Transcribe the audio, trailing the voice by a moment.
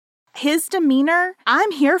his demeanor, I'm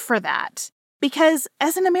here for that. Because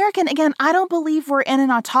as an American, again, I don't believe we're in an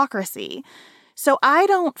autocracy. So I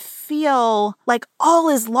don't feel like all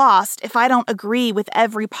is lost if I don't agree with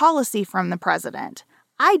every policy from the president.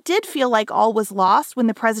 I did feel like all was lost when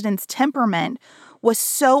the president's temperament was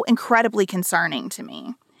so incredibly concerning to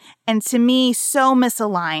me. And to me, so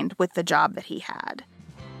misaligned with the job that he had.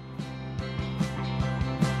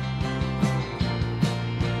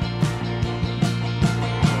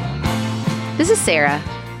 This is Sarah.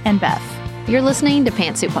 And Beth. You're listening to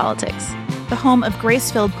Pantsuit Politics, the home of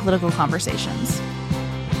grace-filled political conversations.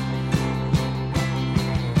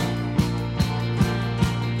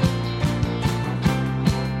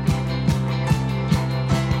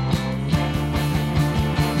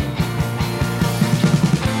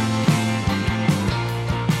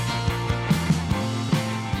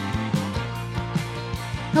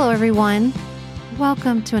 Hello, everyone.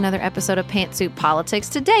 Welcome to another episode of Pantsuit Politics.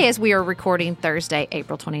 Today, as we are recording Thursday,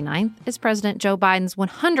 April 29th, is President Joe Biden's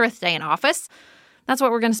 100th day in office. That's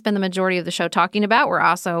what we're going to spend the majority of the show talking about. We're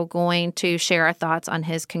also going to share our thoughts on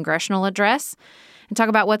his congressional address and talk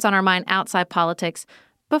about what's on our mind outside politics.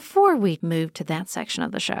 Before we move to that section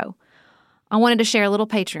of the show, I wanted to share a little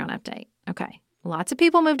Patreon update. Okay, lots of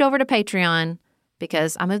people moved over to Patreon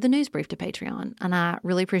because I moved the news brief to Patreon, and I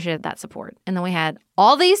really appreciated that support. And then we had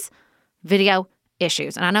all these video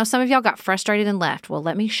issues. And I know some of y'all got frustrated and left. Well,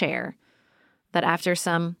 let me share that after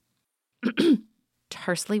some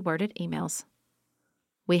tersely worded emails,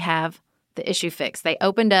 we have the issue fixed. They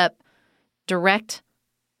opened up direct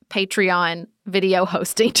Patreon video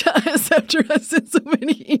hosting to us after I sent so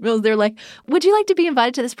many emails. They're like, would you like to be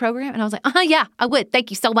invited to this program? And I was like, yeah, I would.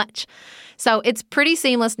 Thank you so much. So it's pretty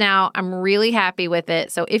seamless now. I'm really happy with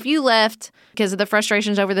it. So if you left because of the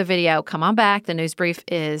frustrations over the video, come on back. The news brief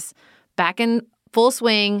is back in full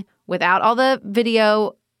swing without all the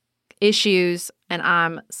video issues. And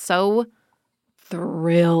I'm so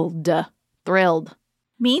thrilled.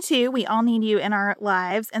 Me too. We all need you in our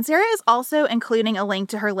lives. And Sarah is also including a link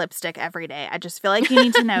to her lipstick every day. I just feel like you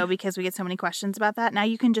need to know because we get so many questions about that. Now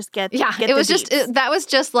you can just get it was just that was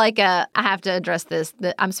just like I have to address this.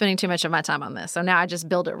 I'm spending too much of my time on this. So now I just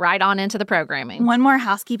build it right on into the programming. One more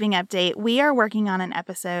housekeeping update. We are working on an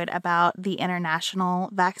episode about the international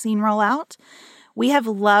vaccine rollout. We have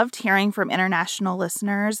loved hearing from international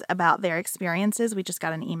listeners about their experiences. We just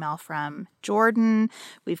got an email from Jordan.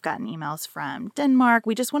 We've gotten emails from Denmark.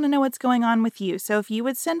 We just want to know what's going on with you. So if you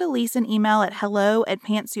would send Elise an email at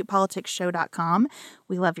hello@pantsuitpoliticsshow.com.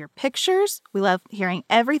 We love your pictures. We love hearing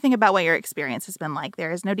everything about what your experience has been like.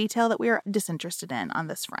 There is no detail that we are disinterested in on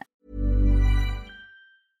this front.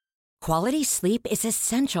 Quality sleep is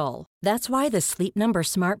essential. That's why the Sleep Number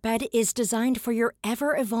Smart Bed is designed for your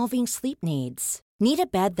ever-evolving sleep needs. Need a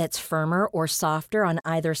bed that's firmer or softer on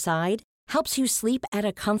either side? Helps you sleep at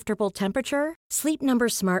a comfortable temperature? Sleep Number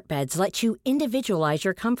Smart Beds let you individualize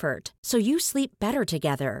your comfort, so you sleep better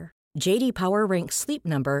together. J.D. Power ranks Sleep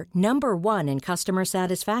Number number 1 in customer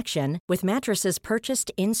satisfaction with mattresses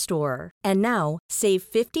purchased in-store. And now, save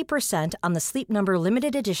 50% on the Sleep Number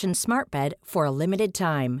Limited Edition Smart Bed for a limited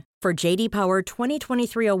time. For J.D. Power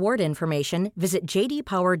 2023 award information, visit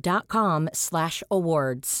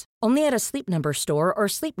jdpower.com/awards. Only at a Sleep Number store or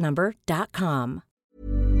sleepnumber.com.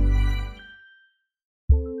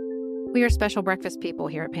 We are special breakfast people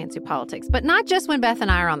here at Pantsuit Politics, but not just when Beth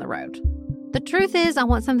and I are on the road. The truth is, I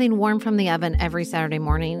want something warm from the oven every Saturday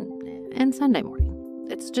morning and Sunday morning.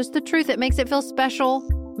 It's just the truth. It makes it feel special,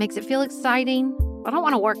 makes it feel exciting. I don't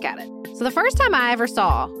want to work at it. So the first time I ever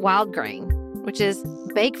saw Wild Grain, which is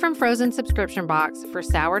bake from frozen subscription box for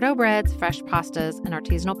sourdough breads, fresh pastas, and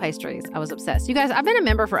artisanal pastries, I was obsessed. You guys, I've been a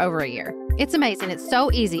member for over a year. It's amazing. It's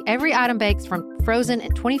so easy. Every item bakes from frozen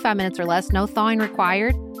in 25 minutes or less, no thawing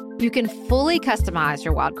required. You can fully customize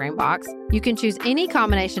your Wild Grain box. You can choose any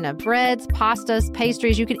combination of breads, pastas,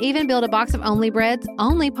 pastries. You can even build a box of only breads,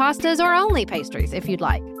 only pastas, or only pastries if you'd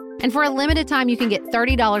like. And for a limited time, you can get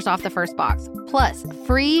 $30 off the first box, plus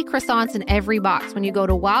free croissants in every box when you go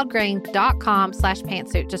to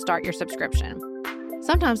wildgrain.com/pantsuit to start your subscription.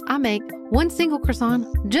 Sometimes I make one single croissant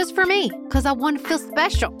just for me because I want to feel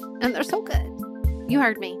special, and they're so good. You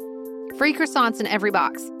heard me. Free croissants in every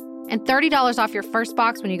box. And $30 off your first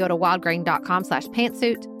box when you go to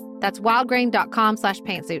wildgrain.com/pantsuit. That's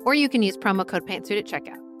wildgrain.com/pantsuit. Or you can use promo code pantsuit at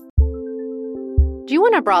checkout. Do you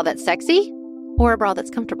want a bra that's sexy or a bra that's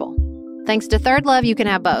comfortable? Thanks to Third Love, you can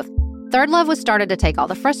have both. Third Love was started to take all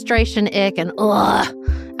the frustration, ick, and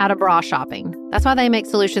out of bra shopping. That's why they make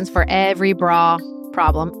solutions for every bra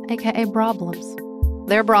problem, aka problems.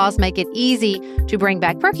 Their bras make it easy to bring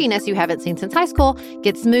back perkiness you haven't seen since high school,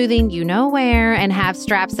 get smoothing you know where, and have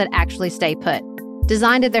straps that actually stay put.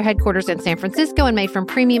 Designed at their headquarters in San Francisco and made from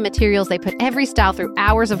premium materials, they put every style through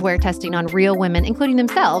hours of wear testing on real women, including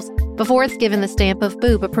themselves, before it's given the stamp of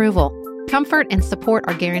boob approval. Comfort and support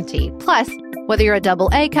are guaranteed. Plus, whether you're a double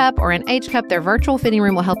A cup or an H cup, their virtual fitting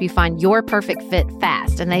room will help you find your perfect fit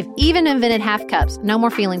fast. And they've even invented half cups. No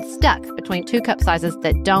more feeling stuck between 2 cup sizes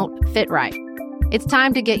that don't fit right. It's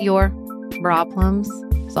time to get your bra plums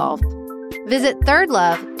solved. Visit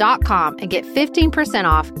thirdlove.com and get 15%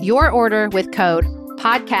 off your order with code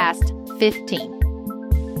podcast15.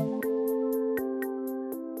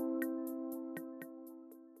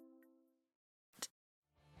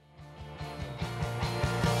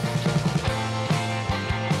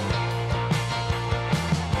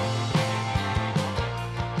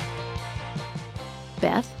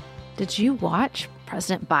 Beth, did you watch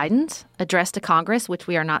President Biden's address to Congress, which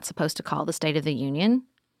we are not supposed to call the State of the Union?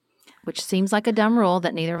 Which seems like a dumb rule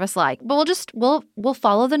that neither of us like. But we'll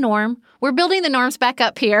follow the norm. We're building the norms back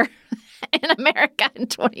up here in America in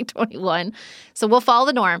 2021. So we'll follow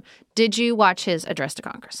the norm. Did you watch his address to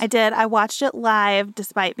Congress? I did. I watched it live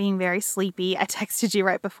despite being very sleepy. I texted you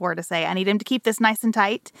right before to say I need him to keep this nice and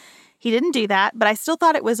tight. He didn't do that, but I still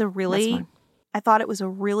thought it was a really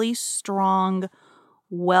strong,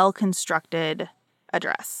 well-constructed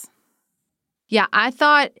address. Yeah, I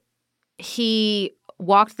thought he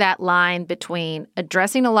walked that line between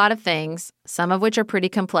addressing a lot of things, some of which are pretty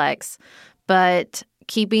complex, but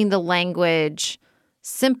keeping the language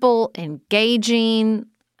simple, engaging,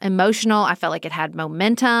 emotional. I felt like it had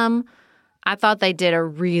momentum. I thought they did a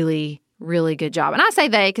really, really good job. And I say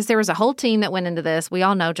they because there was a whole team that went into this. We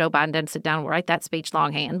all know Joe Biden didn't sit down and write that speech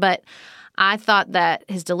longhand, but I thought that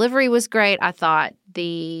his delivery was great. I thought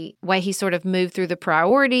the way he sort of moved through the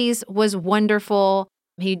priorities was wonderful.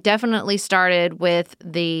 He definitely started with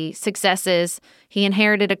the successes. He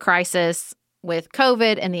inherited a crisis with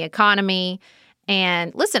COVID and the economy.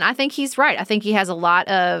 And listen, I think he's right. I think he has a lot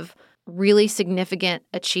of really significant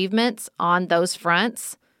achievements on those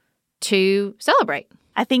fronts to celebrate.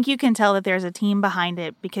 I think you can tell that there's a team behind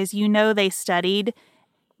it because they studied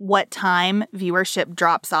what time viewership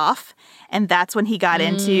drops off. And that's when he got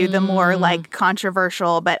into the more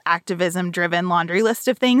controversial but activism-driven laundry list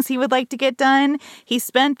of things he would like to get done. He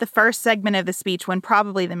spent the first segment of the speech when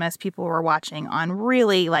probably the most people were watching on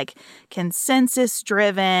really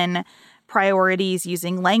consensus-driven priorities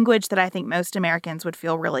using language that I think most Americans would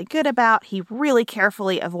feel really good about. He really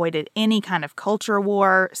carefully avoided any kind of culture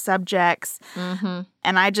war subjects. Mm-hmm.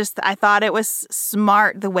 And I thought it was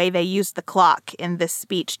smart the way they used the clock in this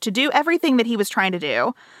speech to do everything that he was trying to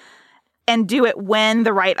do and do it when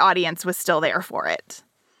the right audience was still there for it.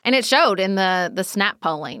 And it showed in the snap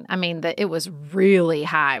polling. I mean, it was really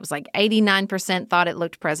high. It was 89% thought it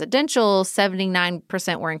looked presidential.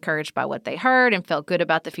 79% were encouraged by what they heard and felt good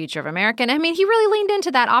about the future of America. And I mean, he really leaned into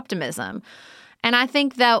that optimism. And I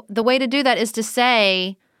think that the way to do that is to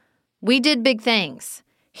say, we did big things.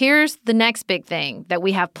 Here's the next big thing that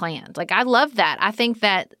we have planned. I love that. I think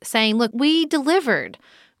that saying, look, we delivered.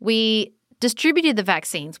 We distributed the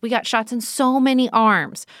vaccines. We got shots in so many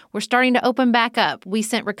arms. We're starting to open back up. We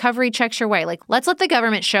sent recovery checks your way. Let's let the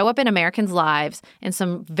government show up in Americans' lives in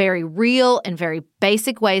some very real and very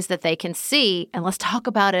basic ways that they can see. And let's talk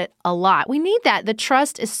about it a lot. We need that. The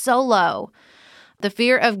trust is so low. The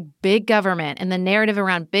fear of big government and the narrative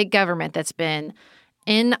around big government that's been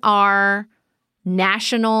in our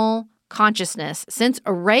national consciousness since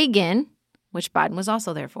Reagan, which Biden was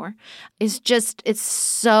also there for, it's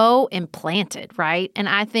so implanted, right? And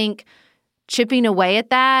I think chipping away at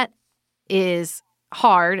that is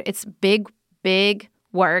hard. It's big, big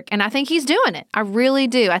work. And I think he's doing it. I really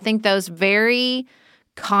do. I think those very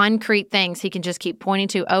concrete things he can just keep pointing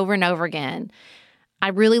to over and over again. I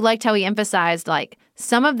really liked how he emphasized,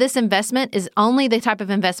 some of this investment is only the type of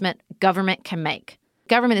investment government can make.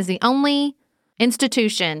 Government is the only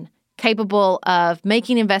institution capable of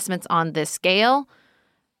making investments on this scale,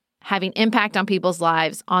 having impact on people's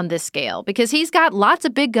lives on this scale, because he's got lots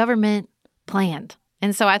of big government planned.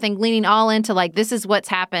 And so I think leaning all into this is what's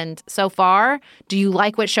happened so far. Do you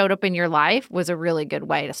like what showed up in your life was a really good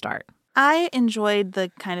way to start. I enjoyed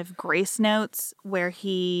the kind of grace notes where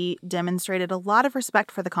he demonstrated a lot of respect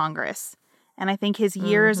for the Congress. And I think his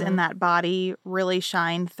years in that body really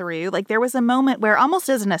shined through. There was a moment where, almost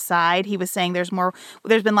as an aside, he was saying there's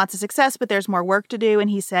been lots of success, but there's more work to do.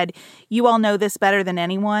 And he said, you all know this better than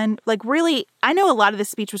anyone. Really I know a lot of this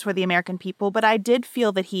speech was for the American people, but I did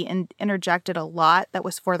feel that he interjected a lot that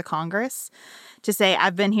was for the Congress to say,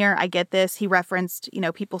 I've been here, I get this. He referenced,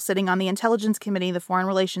 people sitting on the Intelligence Committee, the Foreign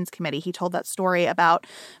Relations Committee. He told that story about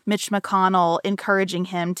Mitch McConnell encouraging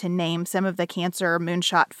him to name some of the cancer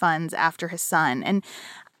moonshot funds after his son. And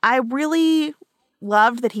I really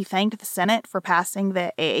loved that he thanked the Senate for passing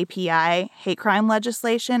the AAPI hate crime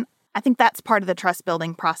legislation. I think that's part of the trust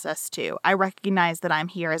building process, too. I recognize that I'm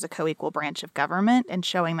here as a co-equal branch of government, and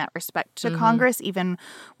showing that respect to Congress, even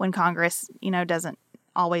when Congress, doesn't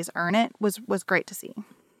always earn it, was great to see.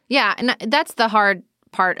 Yeah, and that's the hard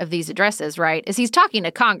part of these addresses, right? Is he's talking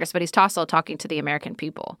to Congress, but he's also talking to the American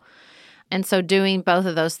people. And so doing both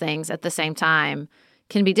of those things at the same time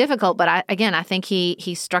can be difficult. But I think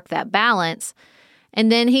he struck that balance. And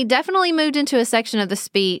then he definitely moved into a section of the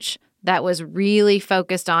speech that was really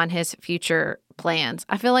focused on his future plans.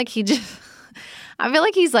 I feel like he's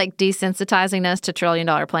like desensitizing us to $1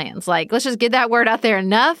 trillion plans. Like, let's just get that word out there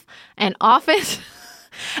enough and often. And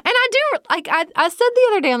I said the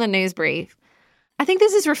other day on the news brief, I think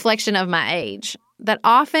this is reflection of my age, that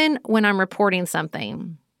often when I'm reporting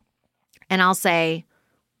something and I'll say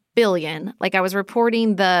billion, like I was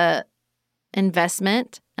reporting the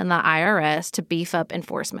investment in the IRS to beef up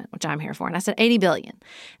enforcement, which I'm here for. And I said 80 billion.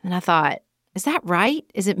 And I thought, is that right?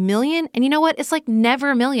 Is it million? And you know what? It's like never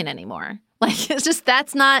a million anymore. Like, it's just,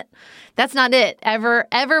 that's not it ever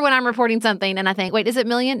when I'm reporting something and I think, wait, is it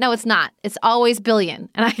million? No, it's not. It's always billion.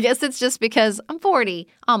 And I guess it's just because I'm 40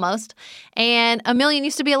 almost. And a million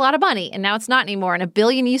used to be a lot of money and now it's not anymore. And a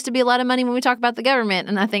billion used to be a lot of money when we talk about the government.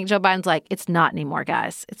 And I think Joe Biden's like, it's not anymore,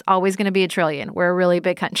 guys. It's always going to be $1 trillion. We're a really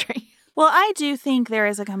big country. Well, I do think there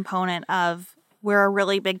is a component of we're a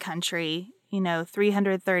really big country.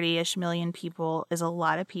 330-ish million people is a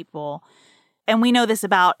lot of people. And we know this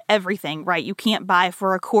about everything, right? You can't buy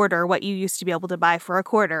for a quarter what you used to be able to buy for a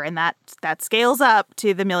quarter. And that scales up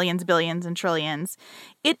to the millions, billions, and trillions.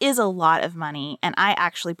 It is a lot of money. And I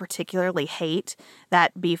actually particularly hate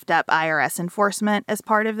that beefed up IRS enforcement as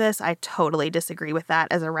part of this. I totally disagree with that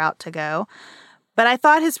as a route to go. But I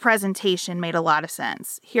thought his presentation made a lot of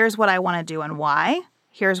sense. Here's what I want to do and why.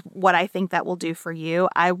 Here's what I think that will do for you.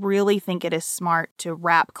 I really think it is smart to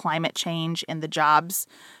wrap climate change in the jobs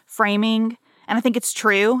framing. And I think it's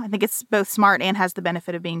true. I think it's both smart and has the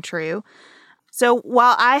benefit of being true. So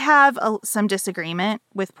while I have some disagreement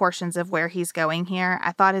with portions of where he's going here,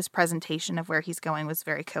 I thought his presentation of where he's going was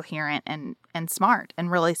very coherent and smart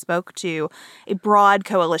and really spoke to a broad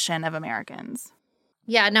coalition of Americans.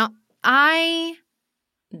 Yeah, now I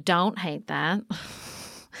don't hate that.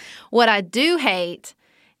 What I do hate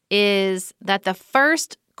is that the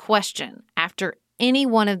first question after any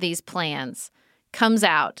one of these plans comes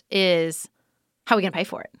out is, how are we going to pay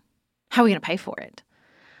for it? How are we going to pay for it?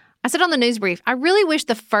 I said on the news brief, I really wish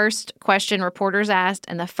the first question reporters asked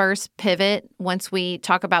and the first pivot once we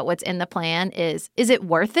talk about what's in the plan is it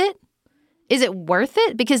worth it? Is it worth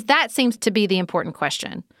it? Because that seems to be the important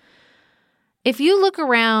question. If you look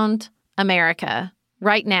around America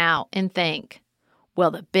right now and think,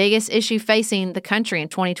 well, the biggest issue facing the country in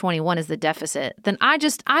 2021 is the deficit, then I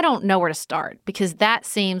don't know where to start, because that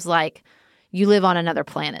seems like you live on another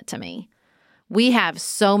planet to me. We have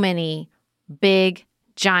so many big,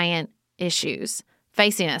 giant issues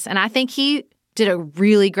facing us. And I think he did a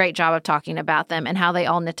really great job of talking about them and how they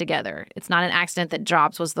all knit together. It's not an accident that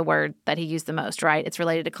jobs was the word that he used the most, right? It's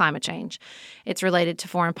related to climate change. It's related to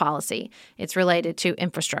foreign policy. It's related to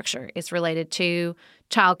infrastructure. It's related to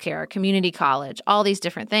childcare, community college, all these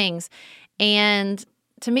different things. And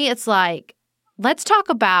to me, it's like, let's talk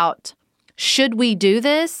about, should we do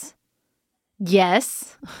this?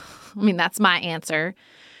 Yes. I mean, that's my answer.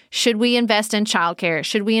 Should we invest in childcare?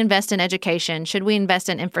 Should we invest in education? Should we invest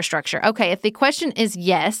in infrastructure? Okay, if the question is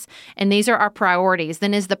yes, and these are our priorities,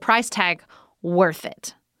 then is the price tag worth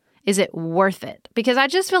it? Is it worth it? Because I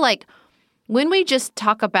just feel like when we just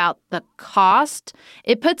talk about the cost,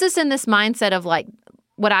 it puts us in this mindset of like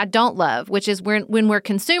what I don't love, which is when we're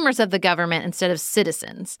consumers of the government instead of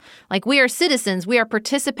citizens. Like, we are citizens. We are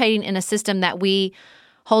participating in a system that we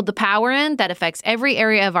hold the power in that affects every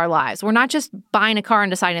area of our lives. We're not just buying a car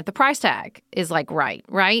and deciding if the price tag is like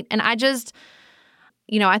right? And I just,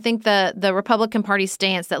 I think the Republican Party's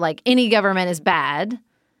stance that like any government is bad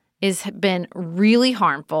has been really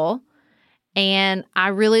harmful. And I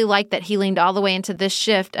really like that he leaned all the way into this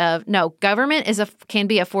shift of, no, government can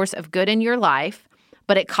be a force of good in your life,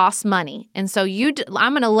 but it costs money. And so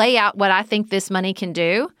I'm going to lay out what I think this money can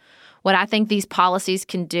do, what I think these policies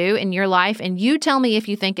can do in your life, and you tell me if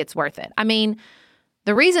you think it's worth it. I mean,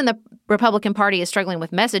 The reason the Republican Party is struggling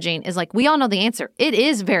with messaging is we all know the answer. It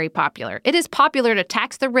is very popular. It is popular to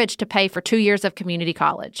tax the rich to pay for 2 years of community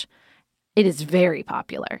college. It is very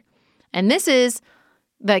popular. And this is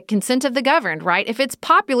the consent of the governed, right? If it's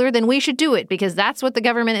popular, then we should do it because that's what the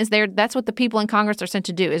government is there. That's what the people in Congress are sent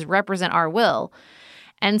to do, is represent our will.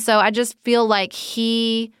 And so I just feel like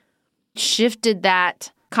he shifted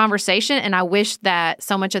that conversation, and I wish that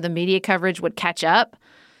so much of the media coverage would catch up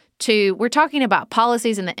to, we're talking about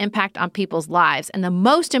policies and the impact on people's lives. And the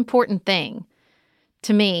most important thing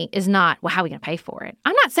to me is not, well, how are we going to pay for it?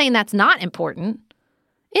 I'm not saying that's not important.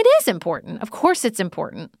 It is important. Of course it's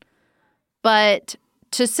important. But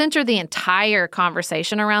to center the entire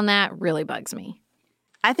conversation around that really bugs me.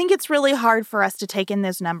 I think it's really hard for us to take in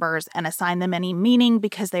those numbers and assign them any meaning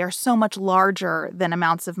because they are so much larger than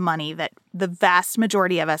amounts of money that the vast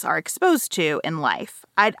majority of us are exposed to in life.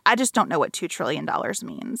 I just don't know what $2 trillion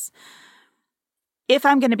means. If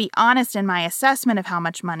I'm going to be honest in my assessment of how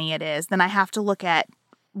much money it is, then I have to look at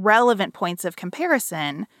relevant points of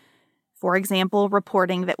comparison. For example,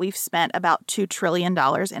 reporting that we've spent about $2 trillion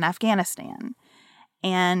in Afghanistan.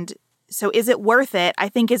 And so is it worth it? I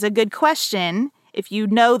think is a good question. If you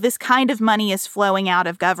know this kind of money is flowing out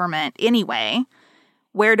of government anyway,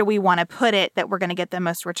 where do we want to put it that we're going to get the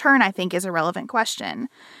most return, I think is a relevant question.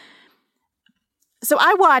 So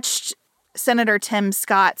I watched Senator Tim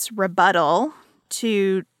Scott's rebuttal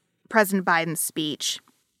to President Biden's speech,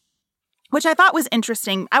 which I thought was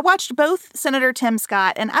interesting. I watched both Senator Tim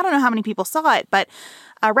Scott, and I don't know how many people saw it, but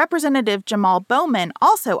Representative Jamal Bowman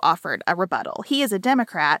also offered a rebuttal. He is a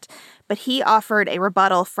Democrat, but he offered a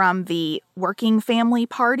rebuttal from the Working Family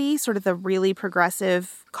Party, sort of the really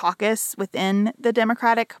progressive caucus within the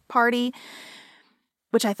Democratic Party,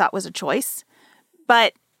 which I thought was a choice.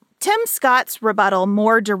 But Tim Scott's rebuttal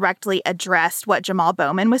more directly addressed what Jamal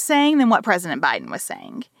Bowman was saying than what President Biden was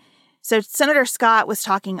saying. So Senator Scott was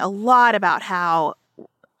talking a lot about how,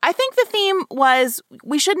 I think the theme was,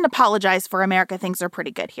 we shouldn't apologize for America. Things are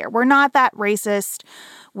pretty good here. We're not that racist.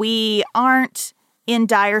 We aren't in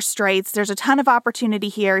dire straits. There's a ton of opportunity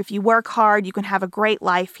here. If you work hard, you can have a great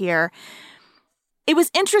life here. It was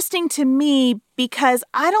interesting to me because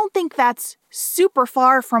I don't think that's super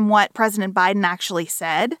far from what President Biden actually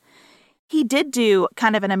said. He did do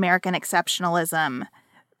kind of an American exceptionalism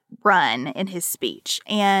run in his speech,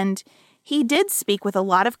 and he did speak with a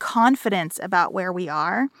lot of confidence about where we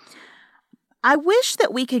are. I wish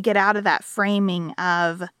that we could get out of that framing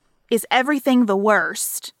of, is everything the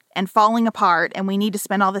worst and falling apart and we need to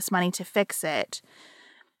spend all this money to fix it?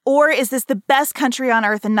 Or is this the best country on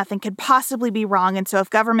earth and nothing could possibly be wrong, and so if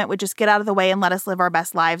government would just get out of the way and let us live our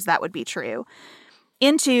best lives, that would be true?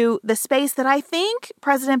 Into the space that I think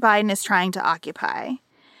President Biden is trying to occupy.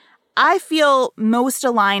 I feel most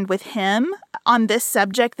aligned with him on this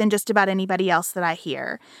subject than just about anybody else that I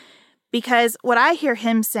hear. Because what I hear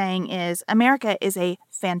him saying is America is a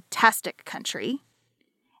fantastic country,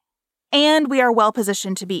 and we are well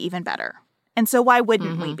positioned to be even better. And so why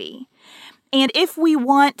wouldn't we be? And if we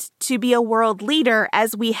want to be a world leader,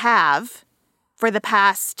 as we have for the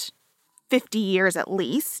past 50 years at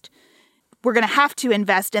least, we're going to have to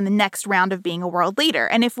invest in the next round of being a world leader.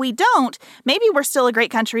 And if we don't, maybe we're still a great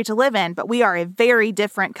country to live in, but we are a very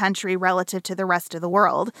different country relative to the rest of the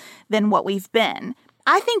world than what we've been.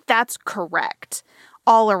 I think that's correct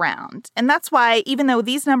all around. And that's why, even though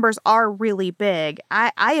these numbers are really big,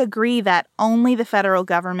 I agree that only the federal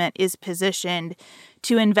government is positioned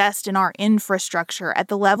to invest in our infrastructure at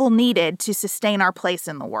the level needed to sustain our place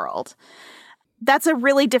in the world. That's a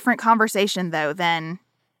really different conversation, though, than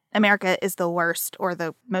America is the worst or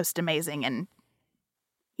the most amazing and,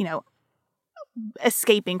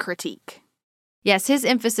 escaping critique. Yes, his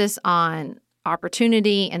emphasis on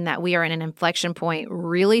opportunity and that we are in an inflection point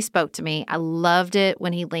really spoke to me. I loved it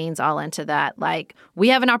when he leans all into that. Like, we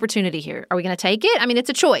have an opportunity here. Are we going to take it? I mean, it's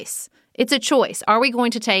a choice. It's a choice. Are we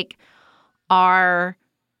going to take our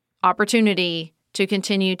opportunity to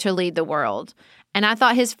continue to lead the world? And I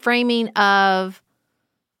thought his framing of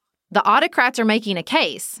the autocrats are making a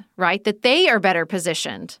case, right, that they are better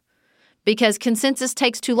positioned because consensus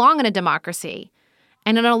takes too long in a democracy.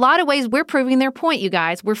 And in a lot of ways, we're proving their point, you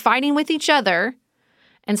guys. We're fighting with each other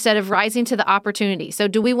instead of rising to the opportunity. So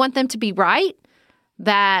do we want them to be right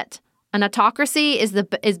that an autocracy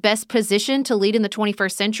is best positioned to lead in the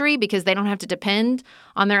 21st century because they don't have to depend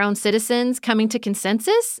on their own citizens coming to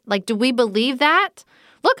consensus? Like, do we believe that?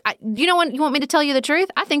 Look, you want me to tell you the truth?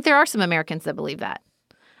 I think there are some Americans that believe that.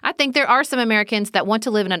 I think there are some Americans that want to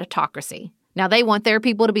live in an autocracy. Now, they want their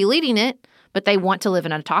people to be leading it, but they want to live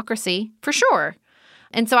in an autocracy for sure.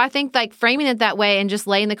 And so I think like framing it that way and just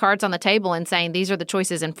laying the cards on the table and saying these are the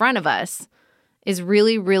choices in front of us is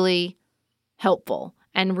really, really helpful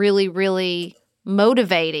and really, really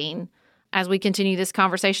motivating as we continue this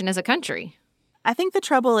conversation as a country. I think the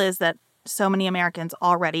trouble is that so many Americans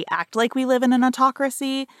already act like we live in an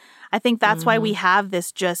autocracy. I think that's why we have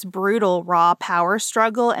this just brutal, raw power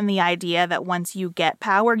struggle and the idea that once you get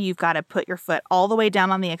power, you've got to put your foot all the way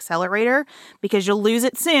down on the accelerator because you'll lose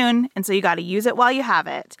it soon, and so you got to use it while you have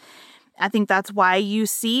it. I think that's why you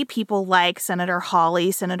see people like Senator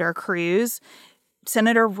Hawley, Senator Cruz,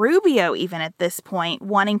 Senator Rubio, even at this point,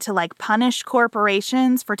 wanting to like punish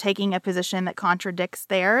corporations for taking a position that contradicts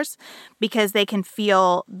theirs because they can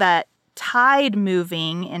feel that tide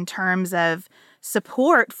moving in terms of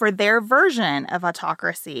support for their version of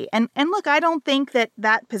autocracy. And look, I don't think that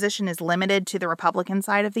that position is limited to the Republican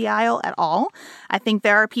side of the aisle at all. I think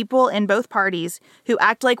there are people in both parties who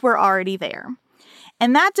act like we're already there.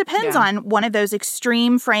 And that depends on one of those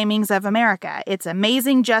extreme framings of America. It's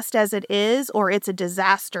amazing just as it is, or it's a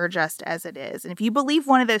disaster just as it is. And if you believe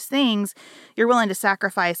one of those things, you're willing to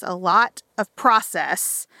sacrifice a lot of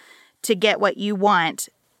process to get what you want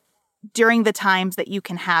during the times that you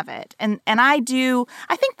can have it. And I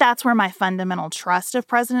think that's where my fundamental trust of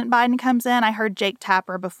President Biden comes in. I heard Jake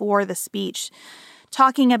Tapper before the speech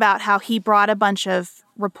talking about how he brought a bunch of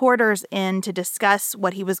reporters in to discuss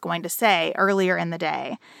what he was going to say earlier in the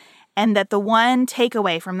day. And that the one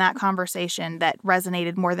takeaway from that conversation that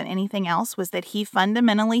resonated more than anything else was that he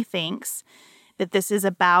fundamentally thinks that this is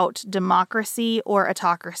about democracy or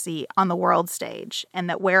autocracy on the world stage, and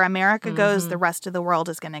that where America goes, the rest of the world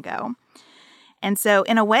is going to go. And so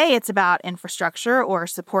in a way, it's about infrastructure or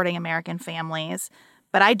supporting American families.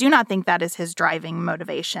 But I do not think that is his driving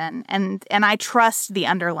motivation. And I trust the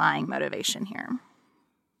underlying motivation here.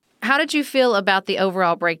 How did you feel about the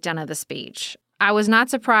overall breakdown of the speech? I was not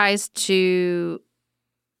surprised to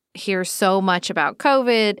hear so much about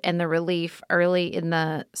COVID and the relief early in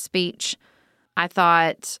the speech. I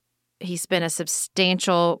thought he spent a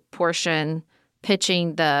substantial portion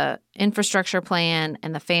pitching the infrastructure plan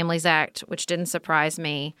and the Families Act, which didn't surprise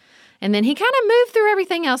me. And then he kind of moved through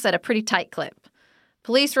everything else at a pretty tight clip.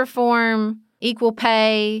 Police reform, equal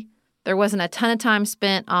pay. There wasn't a ton of time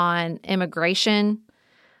spent on immigration,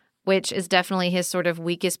 which is definitely his sort of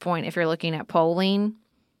weakest point if you're looking at polling.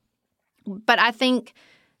 But I think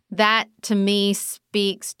that, to me,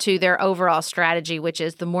 speaks to their overall strategy, which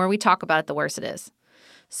is the more we talk about it, the worse it is.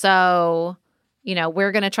 So, you know,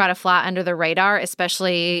 we're going to try to fly under the radar,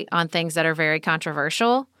 especially on things that are very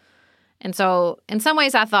controversial. And so in some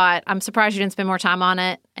ways I thought, I'm surprised you didn't spend more time on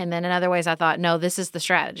it. And then in other ways I thought, no, this is the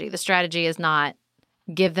strategy. The strategy is not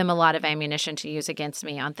give them a lot of ammunition to use against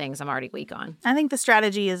me on things I'm already weak on. I think the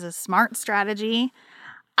strategy is a smart strategy.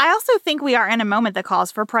 I also think we are in a moment that calls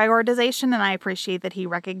for prioritization, and I appreciate that he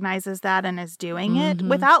recognizes that and is doing it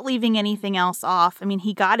without leaving anything else off. I mean,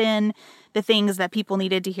 he got in the things that people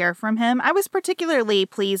needed to hear from him. I was particularly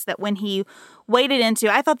pleased that when he waded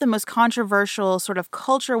into, I thought the most controversial sort of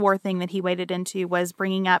culture war thing that he waded into was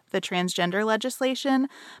bringing up the transgender legislation.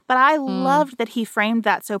 But I loved that he framed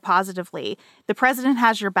that so positively. The president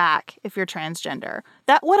has your back if you're transgender.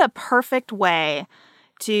 What a perfect way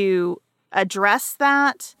to address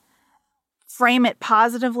that, frame it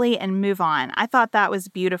positively, and move on. I thought that was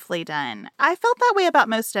beautifully done. I felt that way about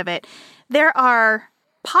most of it. There are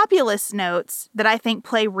populist notes that I think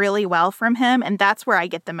play really well from him, and that's where I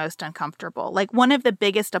get the most uncomfortable. Like, one of the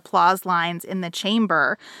biggest applause lines in the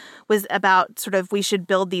chamber was about sort of, we should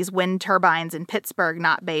build these wind turbines in Pittsburgh,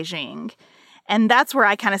 not Beijing. And that's where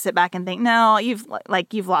I kind of sit back and think, no, you've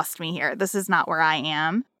lost me here. This is not where I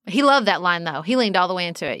am. He loved that line, though. He leaned all the way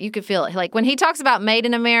into it. You could feel it. Like, when he talks about made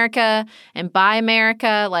in America and buy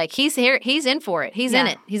America, like, he's here. He's in for it. He's in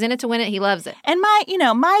it. He's in it to win it. He loves it. And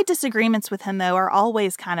my disagreements with him, though, are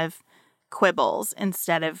always kind of quibbles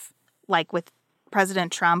instead of, like, with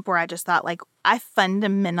President Trump, where I just thought, like, I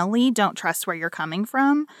fundamentally don't trust where you're coming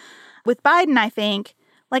from. With Biden, I think,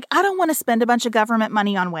 like, I don't want to spend a bunch of government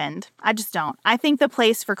money on wind. I just don't. I think the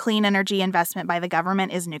place for clean energy investment by the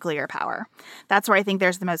government is nuclear power. That's where I think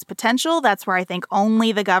there's the most potential. That's where I think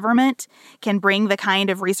only the government can bring the kind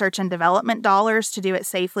of research and development dollars to do it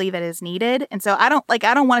safely that is needed. And so I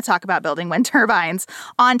don't want to talk about building wind turbines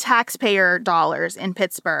on taxpayer dollars in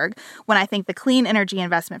Pittsburgh when I think the clean energy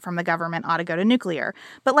investment from the government ought to go to nuclear.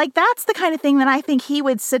 But, like, that's the kind of thing that I think he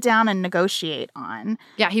would sit down and negotiate on.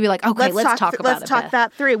 Yeah, he'd be like, okay, let's talk about it. Let's talk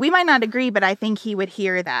that through. We might not agree, but I think he would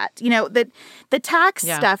hear that. You know, the tax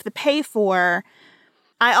stuff, the pay for,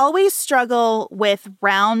 I always struggle with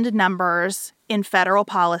round numbers in federal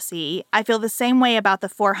policy. I feel the same way about the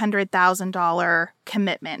 $400,000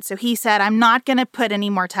 commitment. So he said, I'm not going to put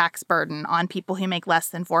any more tax burden on people who make less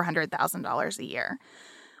than $400,000 a year,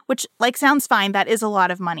 which sounds fine. That is a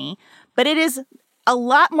lot of money, but it is a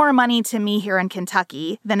lot more money to me here in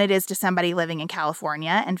Kentucky than it is to somebody living in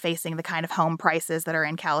California and facing the kind of home prices that are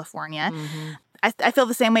in California. Mm-hmm. I feel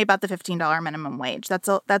the same way about the $15 minimum wage. That's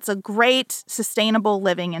a great, sustainable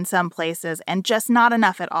living in some places and just not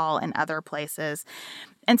enough at all in other places.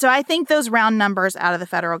 And so I think those round numbers out of the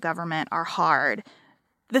federal government are hard.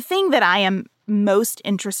 The thing that I am most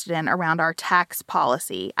interested in around our tax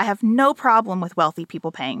policy, I have no problem with wealthy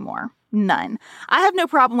people paying more. None. I have no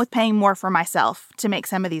problem with paying more for myself to make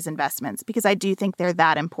some of these investments because I do think they're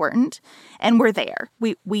that important and we're there.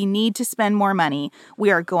 We need to spend more money.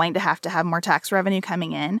 We are going to have more tax revenue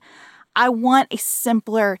coming in. I want a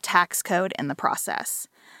simpler tax code in the process.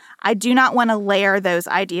 I do not want to layer those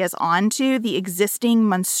ideas onto the existing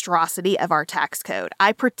monstrosity of our tax code.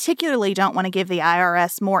 I particularly don't want to give the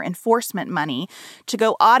IRS more enforcement money to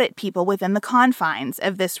go audit people within the confines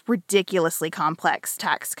of this ridiculously complex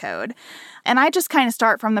tax code. And I just kind of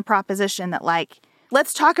start from the proposition that,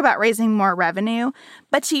 let's talk about raising more revenue.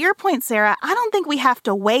 But to your point, Sarah, I don't think we have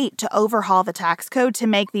to wait to overhaul the tax code to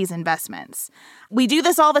make these investments. We do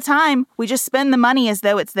this all the time. We just spend the money as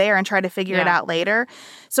though it's there and try to figure it out later.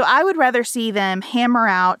 So I would rather see them hammer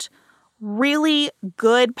out really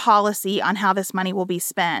good policy on how this money will be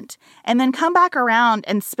spent and then come back around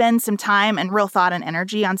and spend some time and real thought and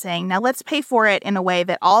energy on saying, now let's pay for it in a way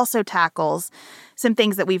that also tackles some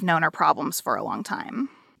things that we've known are problems for a long time.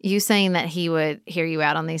 You saying that he would hear you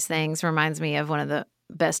out on these things reminds me of one of the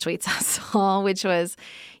best tweets I saw, which was,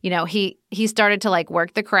 he started to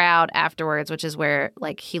work the crowd afterwards, which is where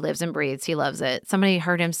he lives and breathes. He loves it. Somebody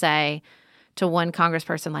heard him say to one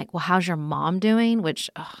congressperson, well, how's your mom doing? Which,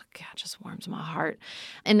 oh God, just warms my heart.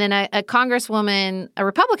 And then a congresswoman, a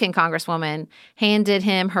Republican congresswoman, handed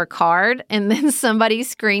him her card. And then somebody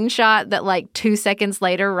screenshot that 2 seconds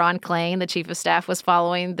later, Ron Klain, the chief of staff, was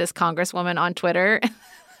following this congresswoman on Twitter.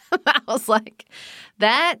 I was like,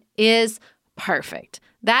 that is perfect.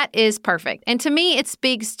 That is perfect. And to me, it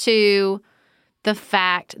speaks to the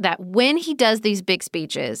fact that when he does these big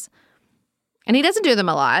speeches, and he doesn't do them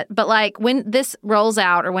a lot, but when this rolls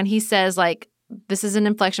out or when he says this is an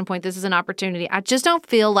inflection point, this is an opportunity, I just don't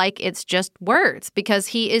feel like it's just words because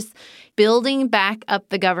he is building back up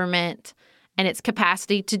the government and its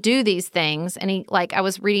capacity to do these things. And he, I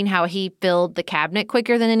was reading how he filled the cabinet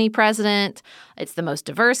quicker than any president. It's the most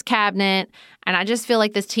diverse cabinet. And I just feel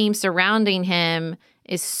like this team surrounding him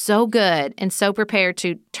is so good and so prepared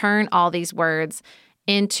to turn all these words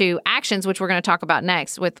into actions, which we're going to talk about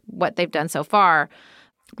next with what they've done so far.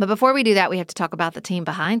 But before we do that, we have to talk about the team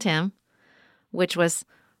behind him, which was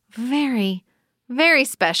very, very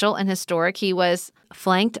special and historic. He was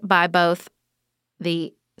flanked by both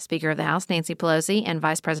the Speaker of the House, Nancy Pelosi, and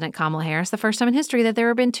Vice President Kamala Harris, the first time in history that there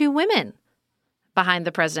have been two women behind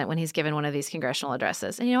the president when he's given one of these congressional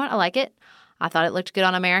addresses. And you know what? I like it. I thought it looked good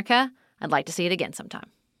on America. I'd like to see it again sometime.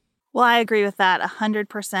 Well, I agree with that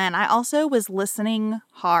 100%. I also was listening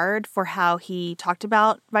hard for how he talked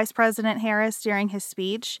about Vice President Harris during his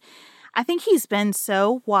speech. I think he's been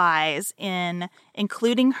so wise in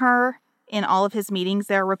including her in all of his meetings.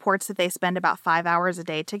 There are reports that they spend about 5 hours a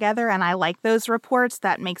day together, and I like those reports.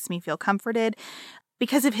 That makes me feel comforted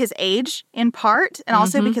because of his age in part, and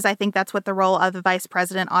also because I think that's what the role of the vice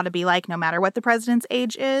president ought to be like no matter what the president's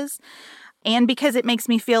age is, and because it makes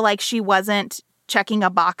me feel like she wasn't checking a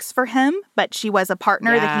box for him, but she was a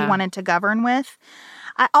partner that he wanted to govern with.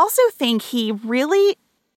 I also think he really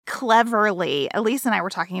cleverly, Elise and I were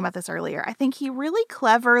talking about this earlier, I think he really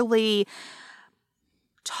cleverly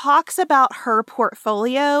talks about her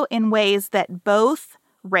portfolio in ways that both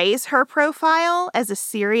raise her profile as a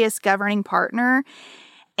serious governing partner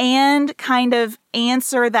and kind of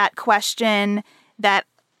answer that question that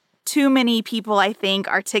too many people, I think,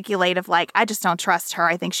 articulate of I just don't trust her.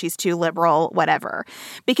 I think she's too liberal, whatever.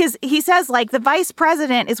 Because he says, the vice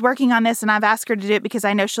president is working on this and I've asked her to do it because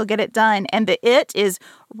I know she'll get it done. And the it is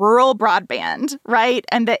rural broadband, right?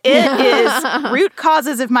 And the it is root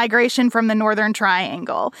causes of migration from the Northern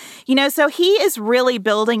Triangle. So he is really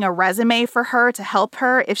building a resume for her to help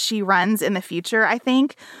her if she runs in the future, I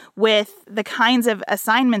think, with the kinds of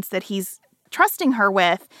assignments that he's trusting her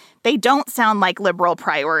with. They don't sound like liberal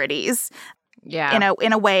priorities in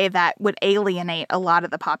a way that would alienate a lot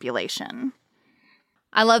of the population.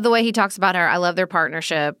 I love the way he talks about her. I love their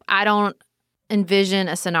partnership. I don't envision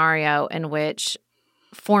a scenario in which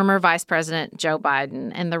former Vice President Joe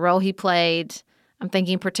Biden and the role he played I'm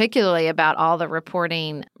thinking particularly about all the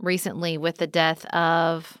reporting recently with the death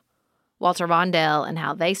of Walter Mondale and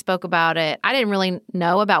how they spoke about it. I didn't really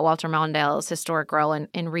know about Walter Mondale's historic role in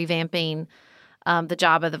revamping the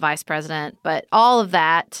job of the vice president, but all of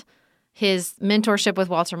that, his mentorship with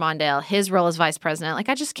Walter Mondale, his role as vice president, like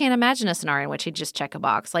I just can't imagine a scenario in which he'd just check a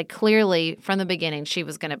box. Like clearly from the beginning, she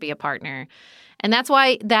was going to be a partner. And that's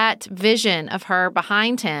why that vision of her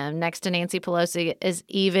behind him next to Nancy Pelosi is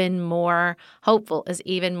even more hopeful, is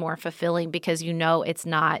even more fulfilling, because you know it's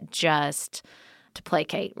not just to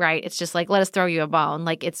placate, right? It's just like, let us throw you a bone.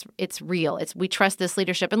 Like it's real. We trust this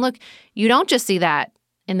leadership. And look, you don't just see that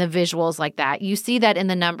in the visuals like that. You see that in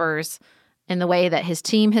the numbers, in the way that his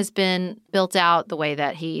team has been built out, the way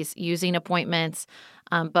that he's using appointments,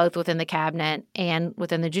 both within the cabinet and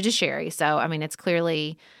within the judiciary. So, I mean, it's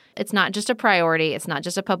not just a priority. It's not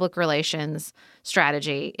just a public relations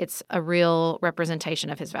strategy. It's a real representation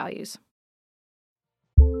of his values.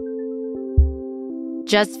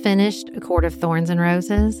 Just finished A Court of Thorns and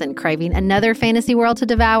Roses and craving another fantasy world to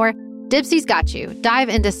devour? Dipsy's got you. Dive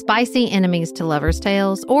into spicy enemies to lovers'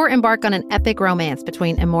 tales or embark on an epic romance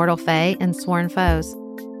between immortal fae and sworn foes.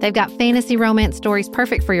 They've got fantasy romance stories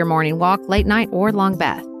perfect for your morning walk, late night, or long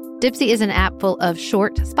bath. Dipsy is an app full of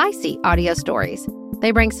short, spicy audio stories.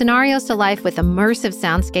 They bring scenarios to life with immersive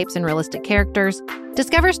soundscapes and realistic characters.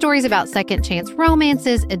 Discover stories about second chance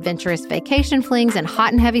romances, adventurous vacation flings, and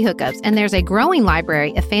hot and heavy hookups. And there's a growing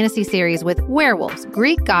library of fantasy series with werewolves,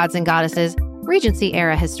 Greek gods and goddesses,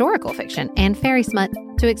 Regency-era historical fiction, and fairy smut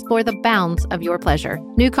to explore the bounds of your pleasure.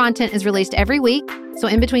 New content is released every week, so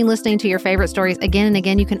in between listening to your favorite stories again and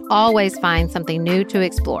again, you can always find something new to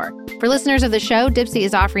explore. For listeners of the show, Dipsy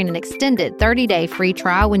is offering an extended 30-day free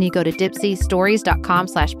trial when you go to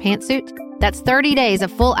dipsystories.com/pantsuit. That's 30 days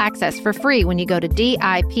of full access for free when you go to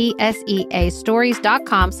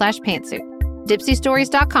dipseastories.com/pantsuit.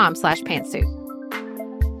 dipsystories.com/pantsuit.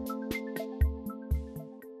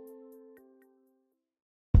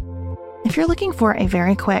 If you're looking for a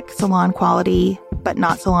very quick salon quality, but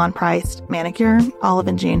not salon priced manicure,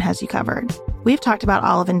 Olive & June has you covered. We've talked about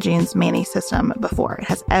Olive & June's Mani system before. It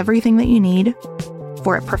has everything that you need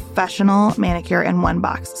for a professional manicure in one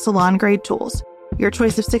box. Salon grade tools, your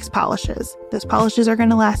choice of 6 polishes. Those polishes are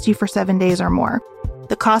going to last you for 7 days or more.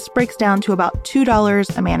 The cost breaks down to about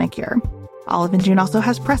 $2 a manicure. Olive & June also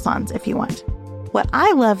has press-ons if you want. What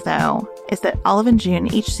I love, though, is that Olive &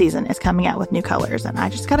 June each season is coming out with new colors, and I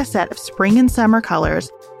just got a set of spring and summer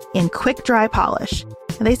colors in quick dry polish.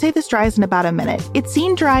 And they say this dries in about a minute. It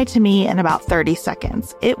seemed dry to me in about 30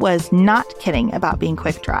 seconds. It was not kidding about being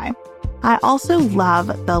quick dry. I also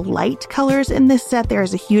love the light colors in this set. There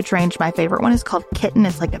is a huge range. My favorite one is called Kitten.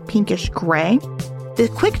 It's like a pinkish gray. The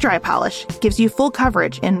quick dry polish gives you full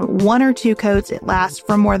coverage in 1 or 2 coats. It lasts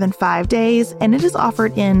for more than 5 days, and it is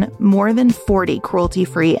offered in more than 40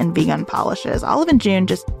 cruelty-free and vegan polishes. Olive & June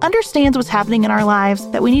just understands what's happening in our lives,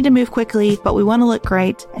 that we need to move quickly, but we want to look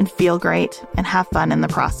great and feel great and have fun in the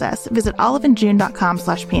process. Visit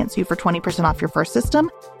oliveandjune.com/pantsuit for 20% off your first system.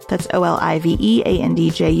 That's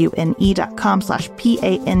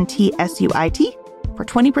oliveandjune.com/pantsuit for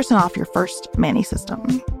 20% off your first Mani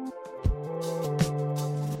system.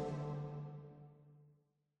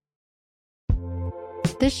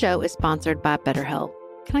 This show is sponsored by BetterHelp.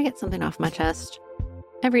 Can I get something off my chest?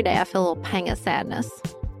 Every day I feel a little pang of sadness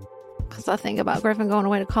because I think about Griffin going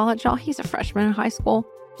away to college. Y'all, he's a freshman in high school.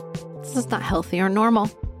 This is not healthy or normal.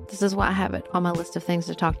 This is why I have it on my list of things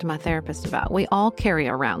to talk to my therapist about. We all carry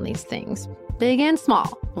around these things, big and small.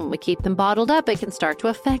 When we keep them bottled up, it can start to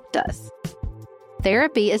affect us.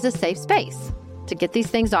 Therapy is a safe space to get these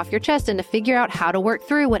things off your chest and to figure out how to work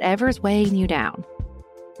through whatever is weighing you down.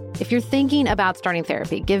 If you're thinking about starting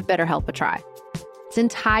therapy, give BetterHelp a try. It's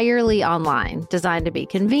entirely online, designed to be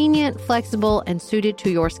convenient, flexible, and suited to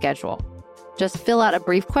your schedule. Just fill out a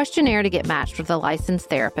brief questionnaire to get matched with a licensed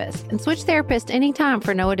therapist and switch therapists anytime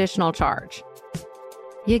for no additional charge.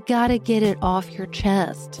 You gotta get it off your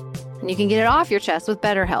chest. And you can get it off your chest with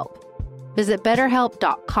BetterHelp. Visit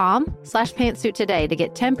betterhelp.com/pantsuit today to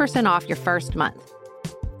get 10% off your first month.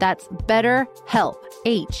 That's BetterHelp,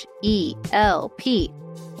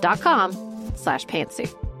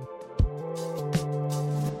 HELP.com/pantsuit.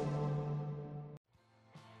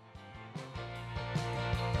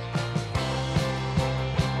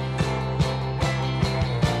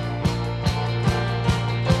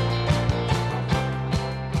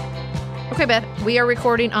 Okay, Beth, we are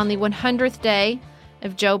recording on the 100th day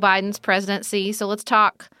of Joe Biden's presidency. So let's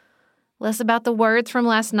talk less about the words from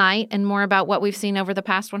last night and more about what we've seen over the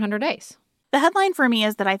past 100 days. The headline for me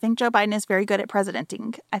is that I think Joe Biden is very good at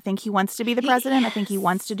presidenting. I think he wants to be the president. I think he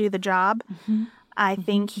wants to do the job. I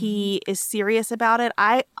think he is serious about it.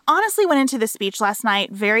 I honestly went into the speech last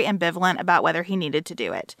night very ambivalent about whether he needed to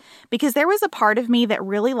do it, because there was a part of me that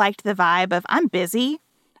really liked the vibe of, I'm busy,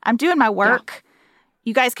 I'm doing my work. Yeah.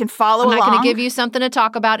 You guys can follow along. I'm not going to give you something to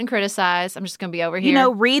talk about and criticize. I'm just going to be over here. You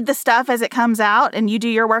know, read the stuff as it comes out, and you do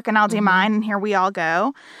your work and I'll do mine, and here we all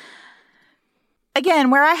go.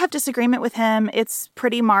 Again, where I have disagreement with him, it's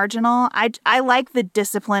pretty marginal. I like the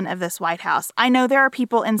discipline of this White House. I know there are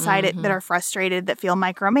people inside it that are frustrated, that feel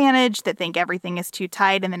micromanaged, that think everything is too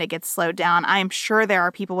tight and then it gets slowed down. I am sure there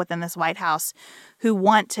are people within this White House who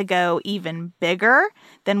want to go even bigger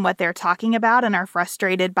than what they're talking about and are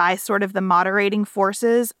frustrated by sort of the moderating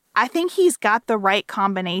forces. I think he's got the right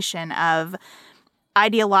combination of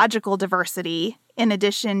ideological diversity in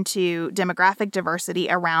addition to demographic diversity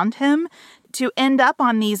around him to end up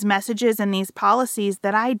on these messages and these policies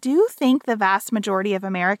that I do think the vast majority of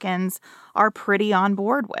Americans are pretty on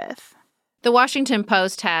board with. The Washington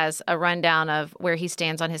Post has a rundown of where he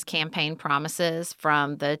stands on his campaign promises,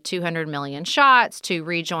 from the 200 million shots to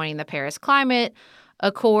rejoining the Paris Climate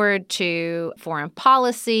Accord to foreign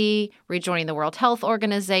policy, rejoining the World Health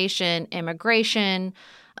Organization, immigration,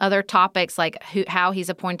 other topics like how he's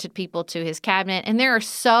appointed people to his cabinet. And there are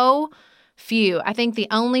so few. I think the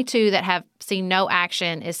only two that have seen no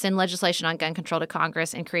action is send legislation on gun control to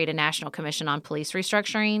Congress and create a national commission on police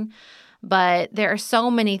restructuring. But there are so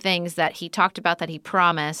many things that he talked about, that he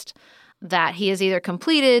promised, that he has either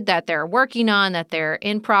completed, that they're working on, that they're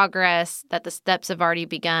in progress, that the steps have already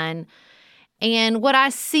begun. And what I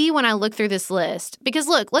see when I look through this list, because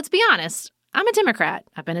look, let's be honest, I'm a Democrat.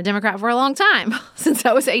 I've been a Democrat for a long time, since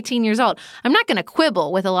I was 18 years old. I'm not going to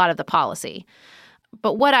quibble with a lot of the policy.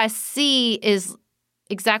 But what I see is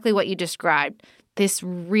exactly what you described, this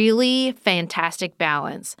really fantastic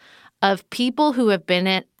balance of people who have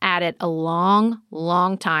been at it a long,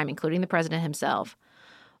 long time, including the president himself,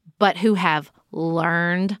 but who have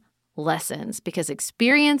learned lessons, because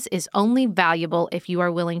experience is only valuable if you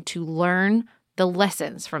are willing to learn the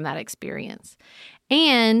lessons from that experience.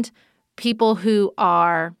 And people who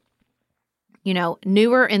are,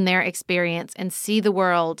 newer in their experience and see the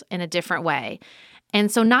world in a different way.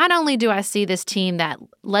 And so not only do I see this team that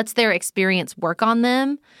lets their experience work on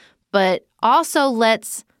them, but also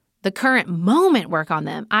lets the current moment work on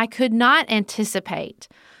them. I could not anticipate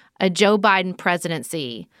a Joe Biden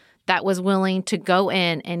presidency that was willing to go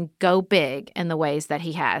in and go big in the ways that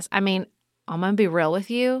he has. I mean, I'm going to be real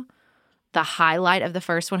with you. The highlight of the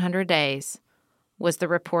first 100 days was the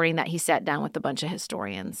reporting that he sat down with a bunch of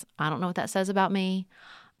historians. I don't know what that says about me,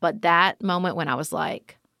 but that moment when I was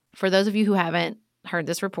like, for those of you who haven't heard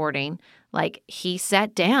this reporting, like, he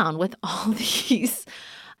sat down with all these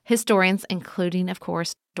historians, including, of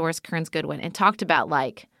course, Doris Kearns Goodwin, and talked about,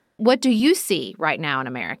 like, what do you see right now in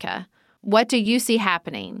America? What do you see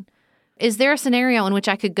happening? Is there a scenario in which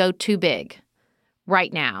I could go too big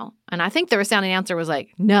right now? And I think the resounding answer was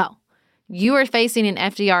like, no. You are facing an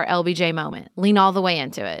FDR LBJ moment. Lean all the way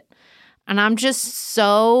into it. And I'm just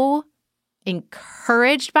so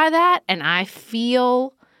encouraged by that. And I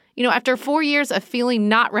feel, after 4 years of feeling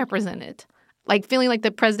not represented, like feeling like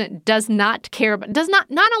the president does not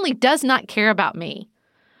only does not care about me,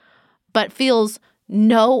 but feels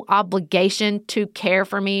no obligation to care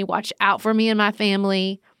for me, watch out for me and my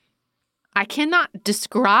family. I cannot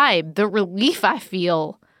describe the relief I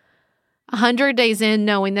feel 100 days in,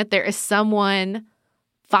 knowing that there is someone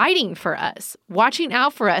fighting for us, watching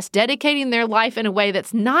out for us, dedicating their life in a way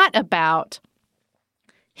that's not about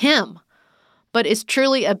him, but is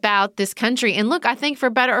truly about this country. And look, I think for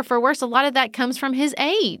better or for worse, a lot of that comes from his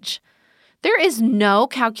age. There is no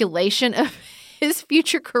calculation of his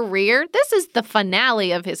future career. This is the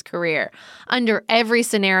finale of his career under every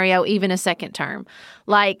scenario, even a second term.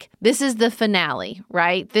 Like, this is the finale,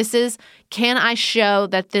 right? This is, can I show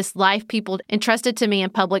that this life people entrusted to me in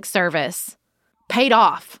public service paid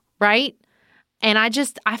off, right? And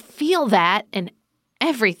I feel that in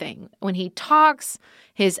everything. When he talks,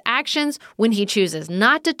 his actions, when he chooses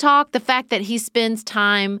not to talk, the fact that he spends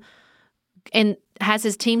time and has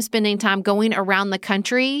his team spending time going around the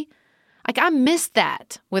country. Like, I miss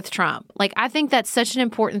that with Trump. Like, I think that's such an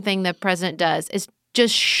important thing the president does, is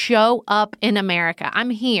just show up in America.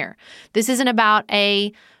 I'm here. This isn't about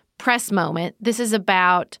a press moment. This is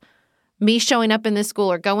about me showing up in this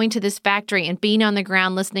school or going to this factory and being on the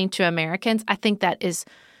ground listening to Americans. I think that is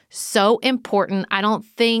so important. I don't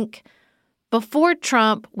think before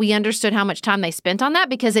Trump, we understood how much time they spent on that,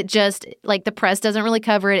 because it just, like, the press doesn't really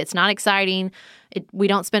cover it. It's not exciting. We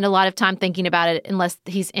don't spend a lot of time thinking about it unless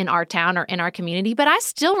he's in our town or in our community. But I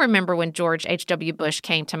still remember when George H.W. Bush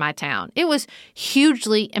came to my town. It was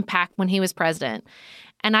hugely impactful when he was president.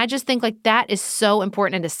 And I just think like that is so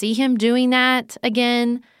important. And to see him doing that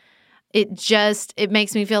again, it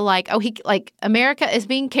makes me feel like, America is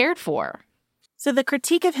being cared for. So the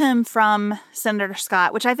critique of him from Senator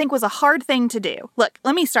Scott, which I think was a hard thing to do. Look,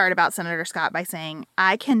 let me start about Senator Scott by saying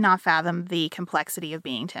I cannot fathom the complexity of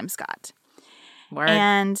being Tim Scott. Word.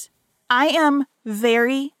 And I am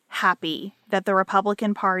very happy that the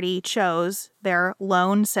Republican Party chose their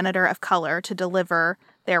lone senator of color to deliver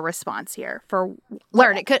their response here.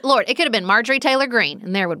 It could have been Marjorie Taylor Greene,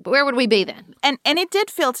 and where would we be then? And it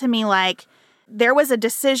did feel to me like there was a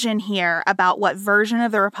decision here about what version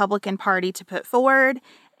of the Republican Party to put forward,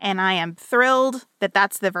 and I am thrilled that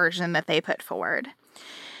that's the version that they put forward.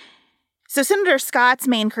 So Senator Scott's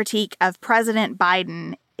main critique of President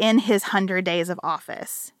Biden in his 100 days of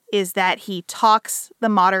office is that he talks the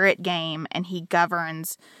moderate game and he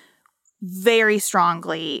governs very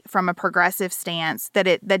strongly from a progressive stance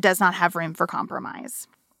that does not have room for compromise.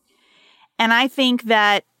 And I think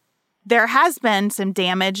that there has been some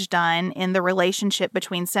damage done in the relationship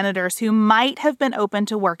between senators who might have been open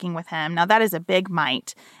to working with him. Now, that is a big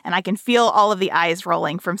might, and I can feel all of the eyes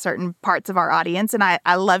rolling from certain parts of our audience, and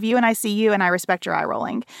I love you, and I see you, and I respect your eye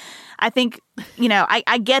rolling. I think,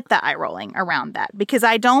 I get the eye rolling around that, because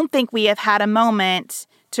I don't think we have had a moment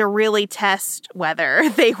to really test whether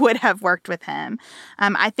they would have worked with him.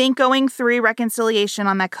 I think going through reconciliation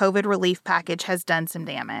on that COVID relief package has done some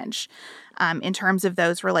damage. In terms of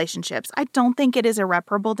those relationships. I don't think it is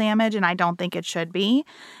irreparable damage, and I don't think it should be.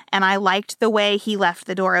 And I liked the way he left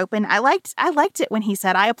the door open. I liked it when he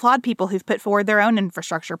said, I applaud people who've put forward their own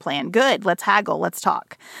infrastructure plan. Good, let's haggle, let's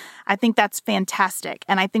talk. I think that's fantastic.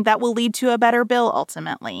 And I think that will lead to a better bill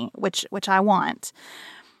ultimately, which I want.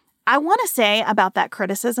 I want to say about that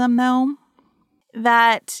criticism, though,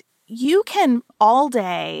 that you can all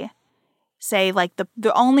day say, like,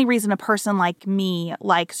 the only reason a person like me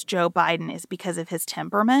likes Joe Biden is because of his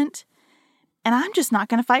temperament. And I'm just not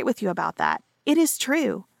going to fight with you about that. It is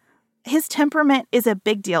true. His temperament is a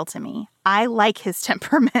big deal to me. I like his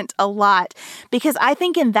temperament a lot because I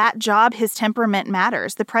think in that job, his temperament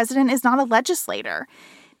matters. The president is not a legislator.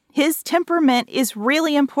 His temperament is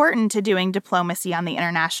really important to doing diplomacy on the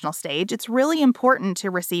international stage. It's really important to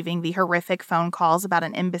receiving the horrific phone calls about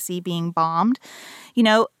an embassy being bombed.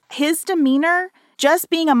 His demeanor, just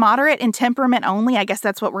being a moderate in temperament only, I guess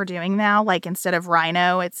that's what we're doing now. Like, instead of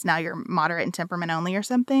rhino, it's now you're moderate in temperament only or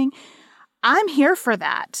something. I'm here for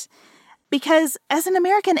that. Because as an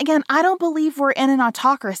American, again, I don't believe we're in an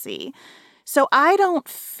autocracy. So I don't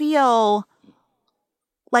feel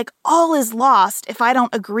like all is lost if I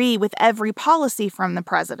don't agree with every policy from the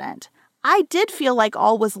president. I did feel like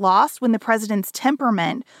all was lost when the president's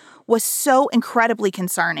temperament was so incredibly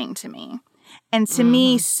concerning to me. And to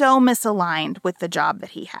me, so misaligned with the job that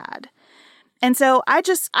he had. And so I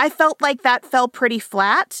felt like that fell pretty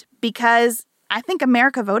flat because I think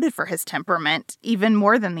America voted for his temperament even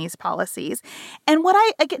more than these policies. And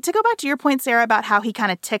to go back to your point, Sarah, about how he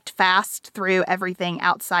kind of ticked fast through everything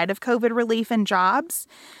outside of COVID relief and jobs,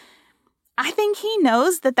 I think he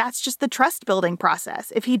knows that that's just the trust building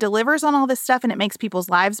process. If he delivers on all this stuff and it makes people's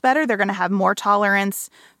lives better, they're going to have more tolerance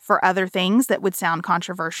for other things that would sound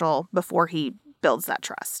controversial before he builds that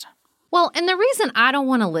trust. Well, and the reason I don't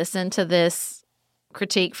want to listen to this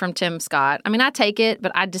critique from Tim Scott, I mean, I take it,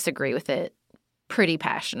 but I disagree with it pretty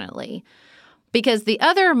passionately. Because the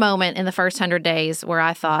other moment in the first 100 days where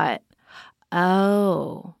I thought,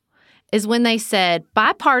 is when they said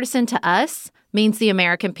bipartisan to us means the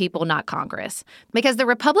American people, not Congress. Because the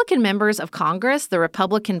Republican members of Congress, the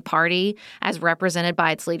Republican Party, as represented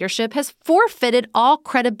by its leadership, has forfeited all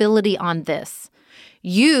credibility on this.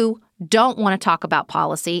 You don't want to talk about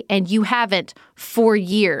policy, and you haven't for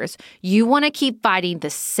years. You want to keep fighting the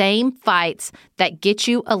same fights that get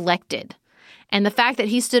you elected. And the fact that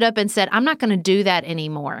he stood up and said, I'm not going to do that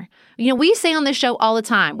anymore. We say on this show all the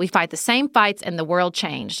time, we fight the same fights and the world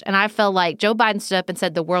changed. And I felt like Joe Biden stood up and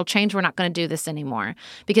said, the world changed. We're not going to do this anymore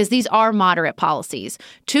because these are moderate policies.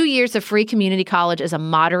 2 years of free community college is a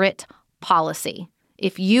moderate policy.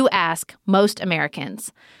 If you ask most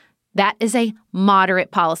Americans, that is a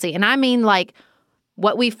moderate policy. And I mean, like,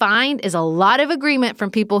 what we find is a lot of agreement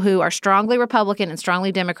from people who are strongly Republican and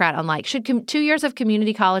strongly Democrat on, like, should 2 years of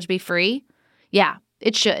community college be free? Yeah,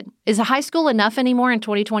 it should. Is a high school enough anymore in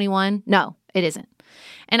 2021? No, it isn't.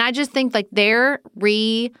 And I just think, like, they're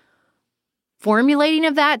reformulating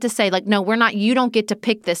of that to say, like, no, we're not, you don't get to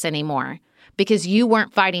pick this anymore. because you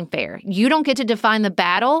weren't fighting fair. You don't get to define the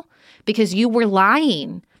battle because you were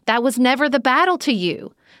lying. That was never the battle to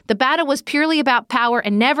you. The battle was purely about power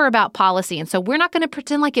and never about policy. And so we're not going to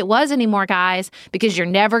pretend like it was anymore, guys, because you're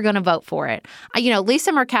never going to vote for it.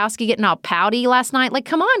 Lisa Murkowski getting all pouty last night, like,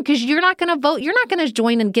 come on, because you're not going to vote. You're not going to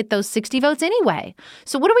join and get those 60 votes anyway.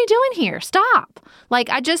 So what are we doing here? Stop. Like,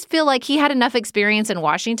 I just feel like he had enough experience in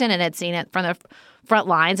Washington and had seen it from the front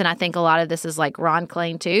lines. And I think a lot of this is like Ron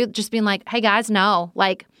Klain, too, just being like, hey, guys, no,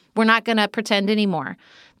 like, we're not going to pretend anymore.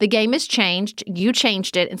 The game has changed. You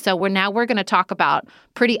changed it. And so we're going to talk about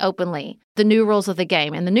pretty openly the new rules of the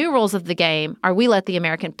game. And the new rules of the game are we let the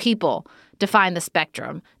American people define the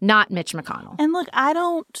spectrum, not Mitch McConnell. And look, I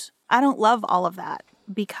don't love all of that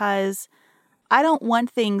because I don't want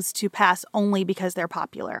things to pass only because they're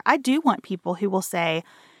popular. I do want people who will say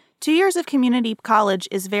 2 years of community college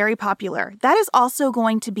is very popular. That is also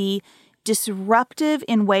going to be disruptive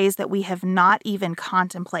in ways that we have not even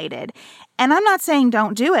contemplated. And I'm not saying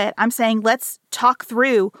don't do it. I'm saying let's talk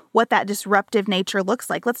through what that disruptive nature looks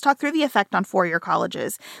like. Let's talk through the effect on four-year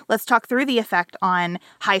colleges. Let's talk through the effect on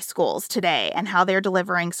high schools today and how they're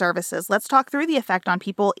delivering services. Let's talk through the effect on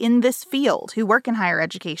people in this field who work in higher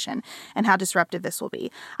education and how disruptive this will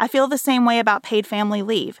be. I feel the same way about paid family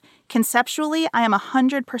leave. Conceptually, I am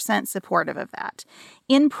 100% supportive of that.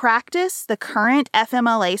 In practice, the current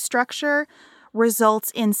FMLA structure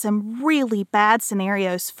results in some really bad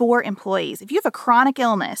scenarios for employees. If you have a chronic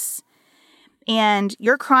illness and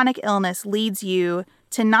your chronic illness leads you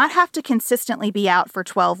to not have to consistently be out for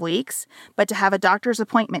 12 weeks, but to have a doctor's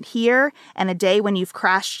appointment here and a day when you've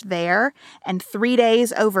crashed there and 3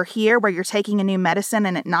 days over here where you're taking a new medicine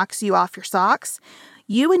and it knocks you off your socks,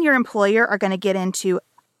 you and your employer are going to get into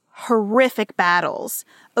horrific battles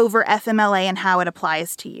over FMLA and how it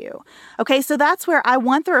applies to you. Okay, so that's where I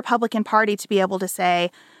want the Republican Party to be able to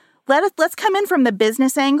say, let's come in from the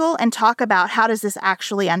business angle and talk about how does this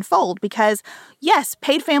actually unfold? Because yes,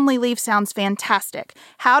 paid family leave sounds fantastic.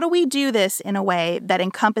 How do we do this in a way that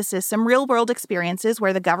encompasses some real world experiences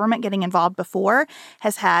where the government getting involved before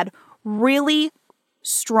has had really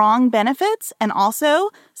strong benefits and also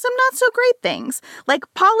some not so great things.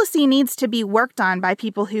 Like policy needs to be worked on by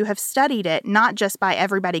people who have studied it, not just by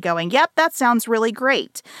everybody going, yep, that sounds really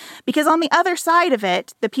great. Because on the other side of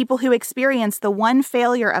it, the people who experience the one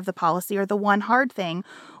failure of the policy or the one hard thing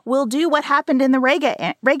will do what happened in the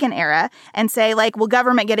Reagan era and say, like, well,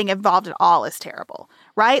 government getting involved at all is terrible,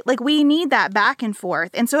 right? Like, we need that back and forth.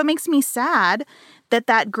 And so it makes me sad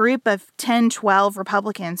that group of 10, 12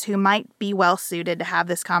 Republicans who might be well suited to have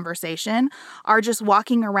this conversation are just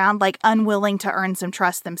walking around like unwilling to earn some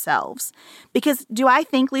trust themselves. Because do I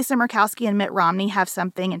think Lisa Murkowski and Mitt Romney have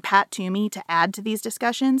something and Pat Toomey to add to these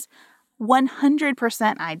discussions?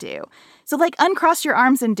 100% I do. So uncross your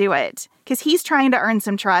arms and do it. Because he's trying to earn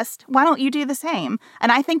some trust. Why don't you do the same?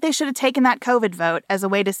 And I think they should have taken that COVID vote as a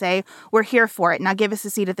way to say, we're here for it. Now give us a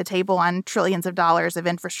seat at the table on trillions of dollars of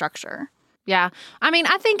infrastructure. Yeah. I mean,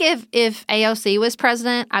 I think if AOC was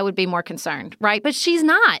president, I would be more concerned, right? But she's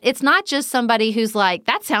not. It's not just somebody who's like,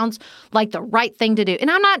 that sounds like the right thing to do. And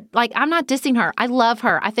I'm not dissing her. I love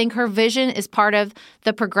her. I think her vision is part of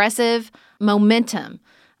the progressive momentum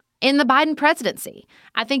in the Biden presidency.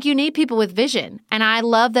 I think you need people with vision. And I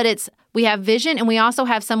love that we have vision and we also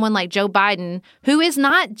have someone like Joe Biden who is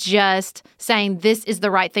not just saying this is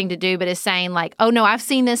the right thing to do, but is saying like, oh, no, I've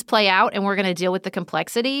seen this play out and we're going to deal with the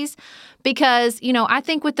complexities. Because, I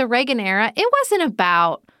think with the Reagan era, it wasn't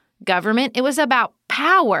about government. It was about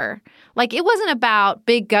power. Like, it wasn't about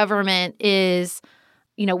big government is,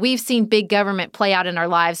 we've seen big government play out in our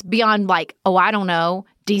lives beyond like, oh, I don't know,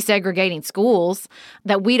 desegregating schools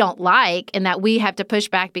that we don't like and that we have to push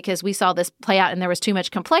back because we saw this play out and there was too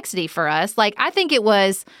much complexity for us. Like, I think it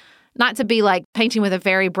was not to be like painting with a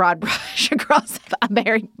very broad brush across a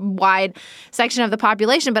very wide section of the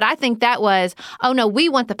population, but I think that was, oh no, we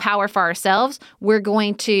want the power for ourselves. We're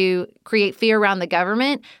going to create fear around the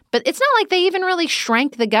government. But it's not like they even really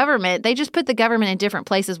shrank the government. They just put the government in different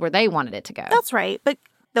places where they wanted it to go. That's right. But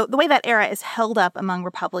the way that era is held up among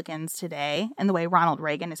Republicans today, and the way Ronald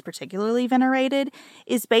Reagan is particularly venerated,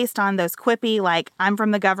 is based on those quippy, like, I'm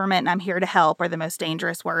from the government and I'm here to help, are the most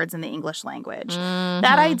dangerous words in the English language. Mm-hmm.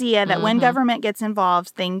 That idea that when government gets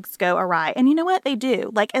involved, things go awry. And you know what? They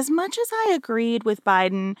do. Like, as much as I agreed with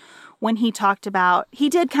Biden when he talked about, he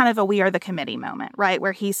did kind of a we are the committee moment, right?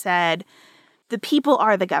 Where he said, the people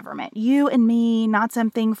are the government. You and me, not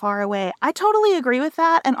something far away. I totally agree with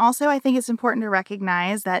that. And also, I think it's important to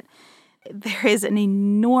recognize that there is an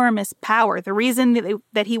enormous power. The reason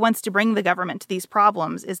that he wants to bring the government to these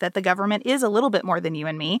problems is that the government is a little bit more than you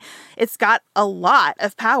and me. It's got a lot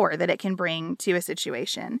of power that it can bring to a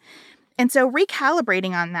situation. And so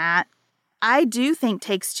recalibrating on that, I do think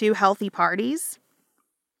takes two healthy parties,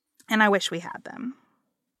 and I wish we had them.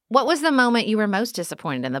 What was the moment you were most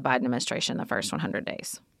disappointed in the Biden administration the first 100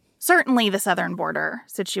 days? Certainly the southern border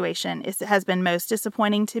situation has been most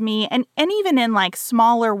disappointing to me. And even in like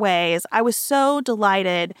smaller ways, I was so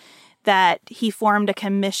delighted that he formed a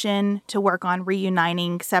commission to work on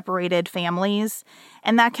reuniting separated families.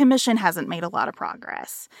 And that commission hasn't made a lot of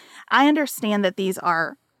progress. I understand that these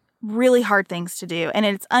are really hard things to do, and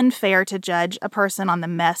it's unfair to judge a person on the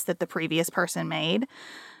mess that the previous person made.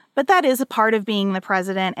 But that is a part of being the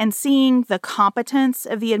president, and seeing the competence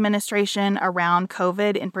of the administration around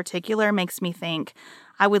COVID in particular makes me think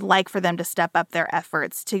I would like for them to step up their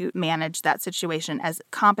efforts to manage that situation as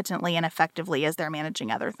competently and effectively as they're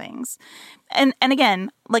managing other things. And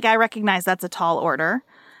again, like, I recognize that's a tall order.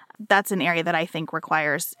 That's an area that I think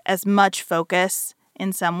requires as much focus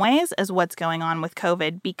in some ways as what's going on with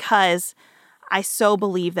COVID, because I so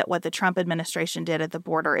believe that what the Trump administration did at the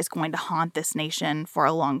border is going to haunt this nation for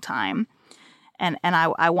a long time. And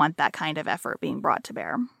I want that kind of effort being brought to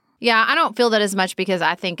bear. Yeah, I don't feel that as much because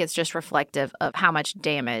I think it's just reflective of how much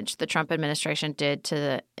damage the Trump administration did to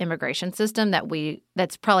the immigration system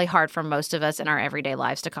that's probably hard for most of us in our everyday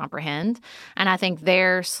lives to comprehend. And I think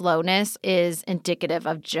their slowness is indicative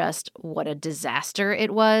of just what a disaster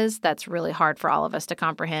it was. That's really hard for all of us to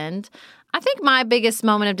comprehend. I think my biggest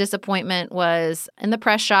moment of disappointment was in the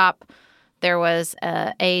press shop. There was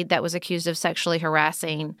an aide that was accused of sexually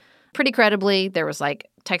harassing, pretty credibly, there was like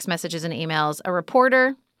text messages and emails, a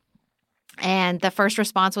reporter. And the first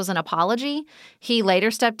response was an apology. He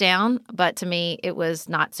later stepped down, but to me, it was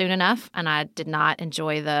not soon enough. And I did not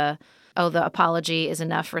enjoy the apology is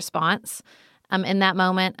enough response in that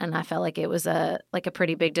moment. And I felt like it was a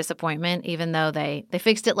pretty big disappointment, even though they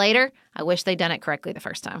fixed it later. I wish they'd done it correctly the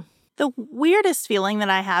first time. The weirdest feeling that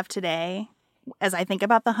I have today, as I think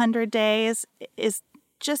about the 100 days, is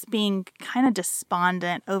just being kind of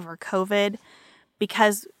despondent over COVID,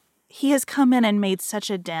 because he has come in and made such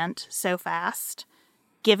a dent so fast,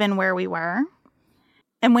 given where we were.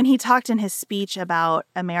 And when he talked in his speech about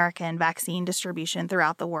American vaccine distribution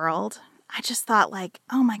throughout the world, I just thought, like,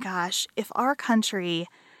 oh my gosh, if our country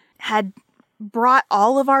had brought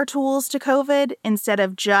all of our tools to COVID instead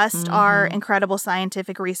of just our incredible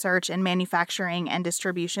scientific research and manufacturing and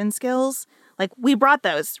distribution skills, like, we brought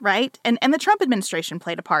those, right? And the Trump administration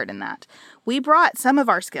played a part in that. We brought some of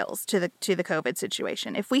our skills to the COVID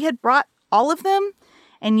situation. If we had brought all of them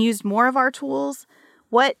and used more of our tools,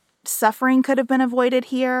 what suffering could have been avoided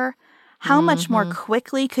here? How much more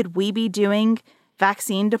quickly could we be doing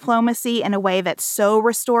vaccine diplomacy in a way that so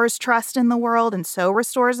restores trust in the world and so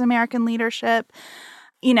restores American leadership?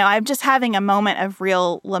 You know, I'm just having a moment of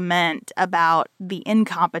real lament about the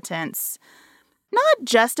incompetence, not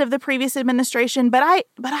just of the previous administration, but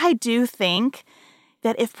I do think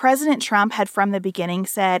that if President Trump had from the beginning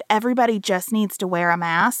said everybody just needs to wear a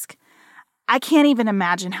mask, I can't even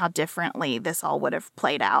imagine how differently this all would have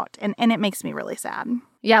played out. And it makes me really sad.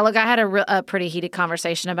 Yeah, look, I had a pretty heated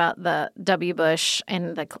conversation about the W. Bush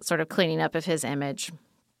and the sort of cleaning up of his image,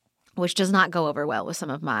 which does not go over well with some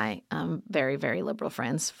of my very, very liberal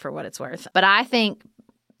friends, for what it's worth. But I think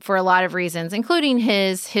for a lot of reasons, including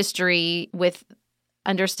his history with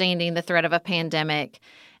understanding the threat of a pandemic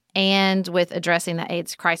and with addressing the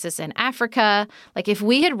AIDS crisis in Africa, like, if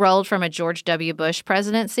we had rolled from a George W. Bush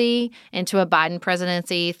presidency into a Biden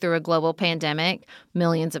presidency through a global pandemic,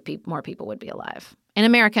 millions of more people would be alive in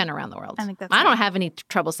America and around the world. I don't have any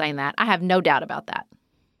trouble saying that. I have no doubt about that.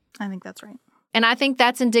 I think that's right. And I think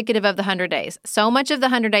that's indicative of the 100 days. So much of the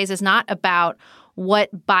 100 days is not about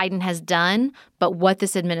what Biden has done, but what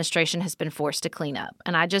this administration has been forced to clean up.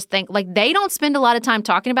 And I just think, like, they don't spend a lot of time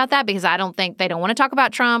talking about that because I don't think they don't want to talk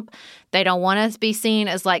about Trump. They don't want to be seen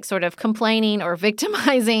as, like, sort of complaining or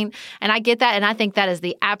victimizing. And I get that. And I think that is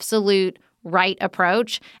the absolute right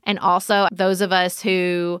approach. And also, those of us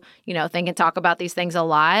who, you know, think and talk about these things a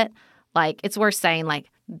lot, like, it's worth saying, like,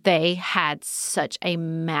 they had such a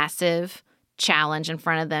massive challenge in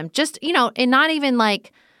front of them. Just, you know, and not even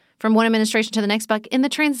like from one administration to the next, but in the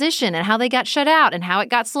transition and how they got shut out and how it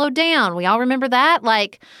got slowed down. We all remember that,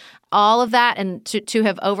 like, all of that. And to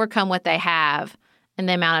have overcome what they have in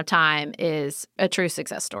the amount of time is a true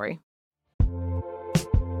success story.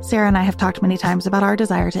 Sarah and I have talked many times about our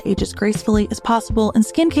desire to age as gracefully as possible, and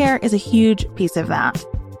skincare is a huge piece of that.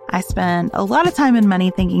 I spend a lot of time and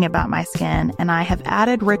money thinking about my skin, and I have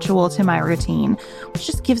added Ritual to my routine, which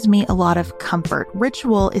just gives me a lot of comfort.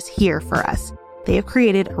 Ritual is here for us. They have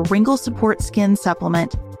created a wrinkle support skin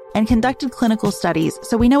supplement and conducted clinical studies,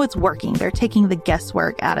 so we know it's working. They're taking the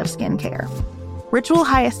guesswork out of skincare. Ritual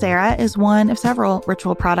Hyacera is one of several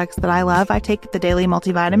Ritual products that I love. I take the daily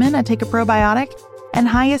multivitamin, I take a probiotic, and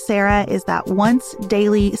Hyacera is that once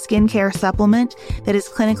daily skincare supplement that is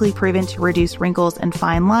clinically proven to reduce wrinkles and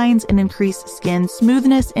fine lines and increase skin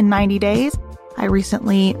smoothness in 90 days. I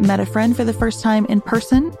recently met a friend for the first time in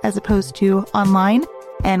person as opposed to online,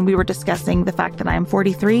 and we were discussing the fact that I am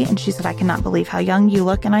 43, and she said, "I cannot believe how young you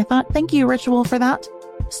look." And I thought, thank you, Ritual, for that.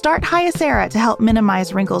 Start Hyacera to help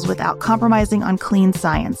minimize wrinkles without compromising on clean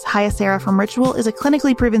science. Hyacera from Ritual is a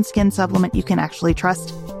clinically proven skin supplement you can actually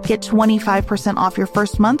trust. Get 25% off your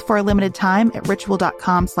first month for a limited time at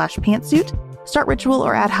ritual.com/pantsuit. Start Ritual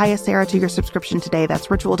or add Hyacera to your subscription today. That's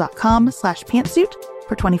ritual.com/pantsuit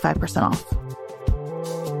for 25% off.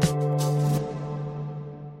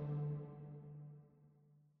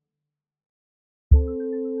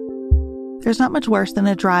 There's not much worse than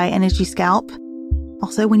a dry and itchy scalp.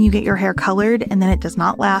 Also, when you get your hair colored and then it does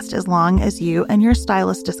not last as long as you and your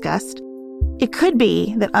stylist discussed. It could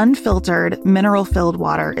be that unfiltered, mineral-filled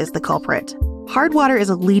water is the culprit. Hard water is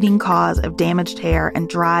a leading cause of damaged hair and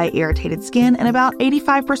dry, irritated skin, and about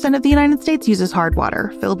 85% of the United States uses hard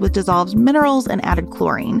water, filled with dissolved minerals and added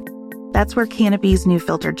chlorine. That's where Canopy's new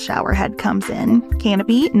filtered shower head comes in.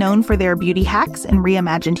 Canopy, known for their beauty hacks and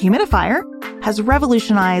reimagined humidifier, has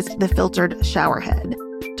revolutionized the filtered shower head.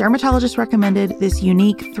 Dermatologists recommended this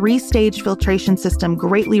unique 3-stage filtration system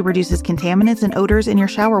greatly reduces contaminants and odors in your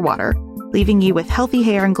shower water, leaving you with healthy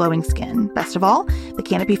hair and glowing skin. Best of all, the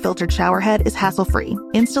Canopy filtered shower head is hassle-free.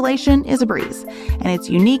 Installation is a breeze, and its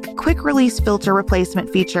unique quick-release filter replacement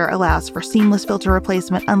feature allows for seamless filter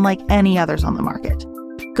replacement unlike any others on the market.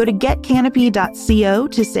 Go to getcanopy.co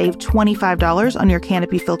to save $25 on your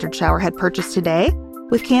Canopy filtered shower head purchase today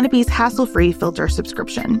with Canopy's hassle-free filter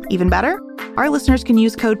subscription. Even better, our listeners can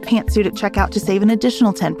use code PANTSUIT at checkout to save an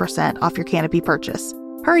additional 10% off your Canopy purchase.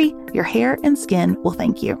 Hurry, your hair and skin will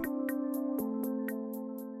thank you.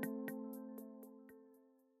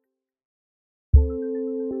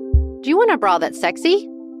 Do you want a bra that's sexy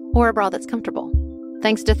or a bra that's comfortable?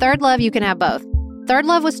 Thanks to Third Love, you can have both. Third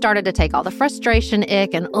Love was started to take all the frustration,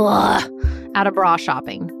 ick, and out of bra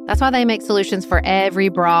shopping. That's why they make solutions for every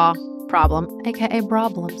bra problem, aka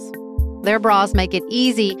problems. Their bras make it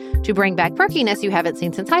easy to bring back perkiness you haven't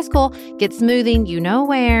seen since high school, get smoothing you know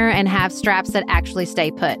where, and have straps that actually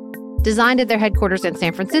stay put. Designed at their headquarters in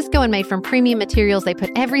San Francisco and made from premium materials, they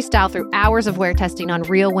put every style through hours of wear testing on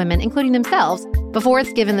real women, including themselves, before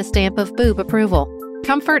it's given the stamp of boob approval.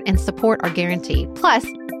 Comfort and support are guaranteed. Plus,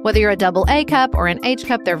 whether you're a double A cup or an H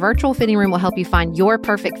cup, their virtual fitting room will help you find your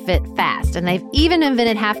perfect fit fast. And they've even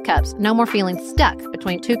invented half cups. No more feeling stuck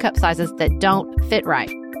between 2 cup sizes that don't fit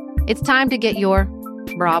right. It's time to get your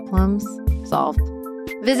problems solved.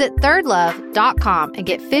 Visit thirdlove.com and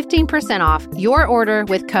get 15% off your order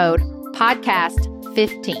with code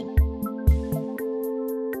podcast15.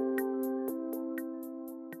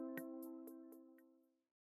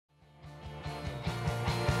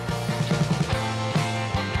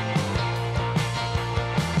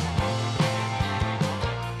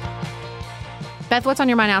 Beth, what's on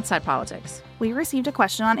your mind outside politics? We received a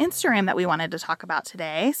question on Instagram that we wanted to talk about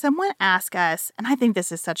today. Someone asked us, and I think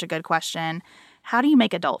this is such a good question, how do you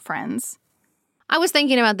make adult friends? I was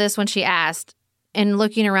thinking about this when she asked and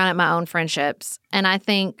looking around at my own friendships. And I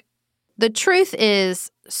think the truth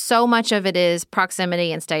is so much of it is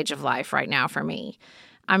proximity and stage of life right now for me.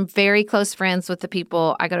 I'm very close friends with the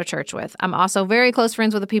people I go to church with. I'm also very close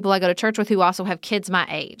friends with the people I go to church with who also have kids my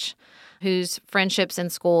age, whose friendships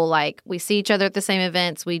in school, like, we see each other at the same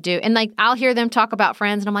events, we do. And, like, I'll hear them talk about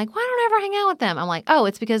friends, and I'm like, why don't I ever hang out with them? I'm like, oh,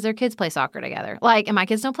 it's because their kids play soccer together. Like, and my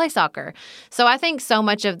kids don't play soccer. So I think so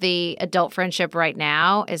much of the adult friendship right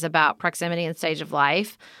now is about proximity and stage of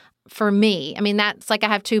life. For me, I mean, that's like I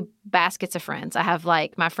have 2 baskets of friends. I have,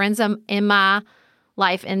 like, my friends in my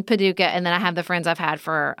life in Paducah, and then I have the friends I've had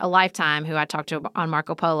for a lifetime who I talk to on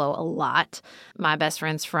Marco Polo a lot. My best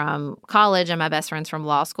friends from college and my best friends from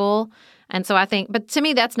law school. And so I think, but to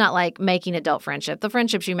me, that's not like making adult friendship. The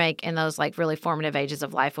friendships you make in those like really formative ages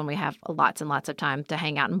of life when we have lots and lots of time to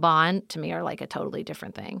hang out and bond, to me, are like a totally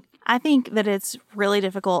different thing. I think that it's really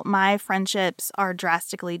difficult. My friendships are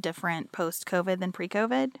drastically different post-COVID than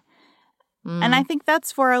pre-COVID. And I think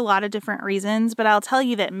that's for a lot of different reasons, but I'll tell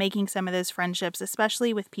you that making some of those friendships,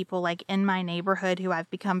 especially with people like in my neighborhood who I've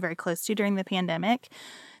become very close to during the pandemic,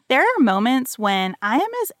 There are moments when I am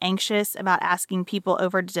as anxious about asking people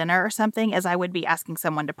over to dinner or something as I would be asking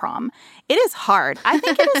someone to prom. It is hard. I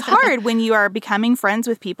think it is hard when you are becoming friends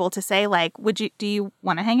with people to say, like, do you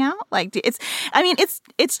want to hang out? Like,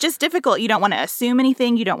 it's just difficult. You don't want to assume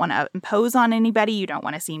anything. You don't want to impose on anybody. You don't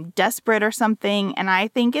want to seem desperate or something. And I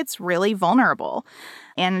think it's really vulnerable.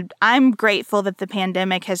 And I'm grateful that the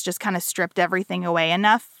pandemic has just kind of stripped everything away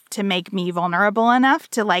enough to make me vulnerable enough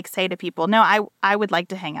to like say to people, no, I would like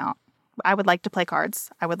to hang out. I would like to play cards.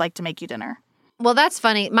 I would like to make you dinner. Well, that's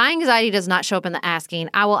funny. My anxiety does not show up in the asking.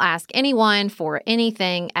 I will ask anyone for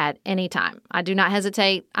anything at any time. I do not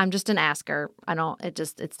hesitate. I'm just an asker.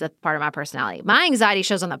 It's the part of my personality. My anxiety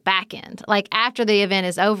shows on the back end. Like after the event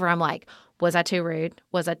is over, I'm like, was I too rude?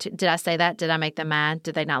 Did I say that? Did I make them mad?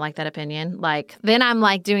 Did they not like that opinion? Like, then I'm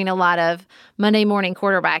like doing a lot of Monday morning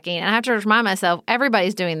quarterbacking. And I have to remind myself,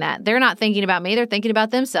 everybody's doing that. They're not thinking about me. They're thinking about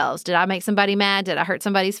themselves. Did I make somebody mad? Did I hurt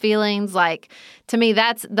somebody's feelings? Like, to me,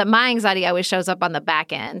 my anxiety always shows up on the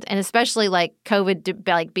back end. And especially like COVID,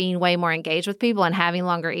 like being way more engaged with people and having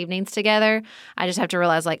longer evenings together. I just have to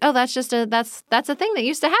realize like, oh, that's a thing that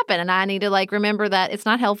used to happen. And I need to like remember that it's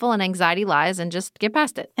not helpful and anxiety lies and just get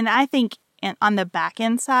past it. And I think on the back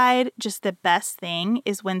end side, just the best thing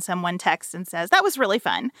is when someone texts and says, that was really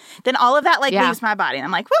fun. Then all of that leaves my body. And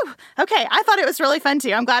I'm like, whew, okay, I thought it was really fun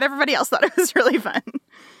too. I'm glad everybody else thought it was really fun.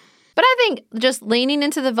 But I think just leaning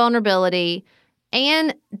into the vulnerability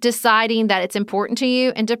and deciding that it's important to you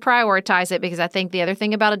and to prioritize it, because I think the other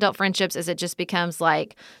thing about adult friendships is it just becomes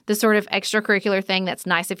like the sort of extracurricular thing that's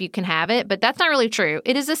nice if you can have it, but that's not really true.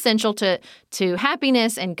 It is essential to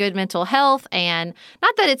happiness and good mental health, and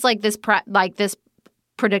not that it's like this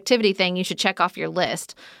productivity thing you should check off your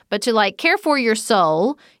list, but to like care for your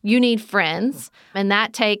soul, you need friends, and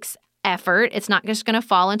that takes effort. It's not just going to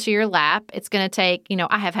fall into your lap. It's going to take,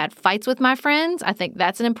 I have had fights with my friends. I think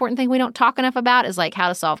that's an important thing we don't talk enough about is like how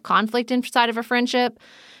to solve conflict inside of a friendship,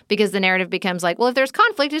 because the narrative becomes like, well, if there's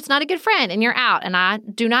conflict, it's not a good friend and you're out. And I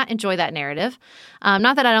do not enjoy that narrative.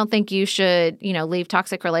 Not that I don't think you should, leave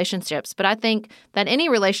toxic relationships, but I think that any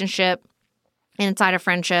relationship inside a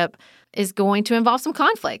friendship is going to involve some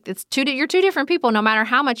conflict. You're two different people, no matter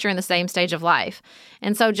how much you're in the same stage of life.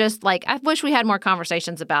 And so just like, I wish we had more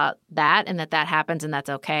conversations about that and that happens and that's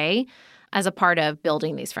okay as a part of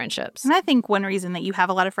building these friendships. And I think one reason that you have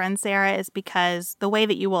a lot of friends, Sarah, is because the way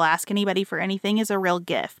that you will ask anybody for anything is a real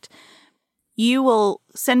gift. You will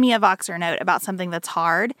send me a Voxer note about something that's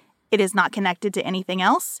hard. It is not connected to anything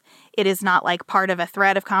else. It is not like part of a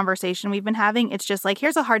thread of conversation we've been having. It's just like,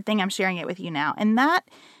 here's a hard thing, I'm sharing it with you now. And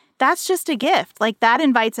that's just a gift. Like that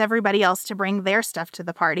invites everybody else to bring their stuff to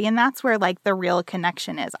the party. And that's where like the real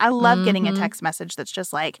connection is. I love getting a text message that's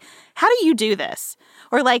just like, how do you do this?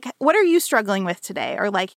 Or like, what are you struggling with today?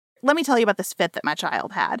 Or like, let me tell you about this fit that my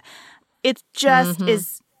child had. It just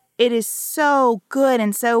it is so good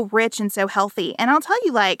and so rich and so healthy. And I'll tell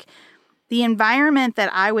you, like, the environment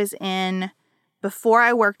that I was in before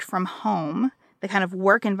I worked from home, the kind of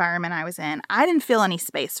work environment I was in, I didn't feel any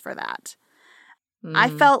space for that.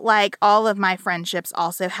 I felt like all of my friendships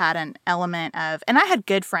also had an element of, and I had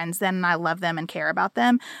good friends then and I love them and care about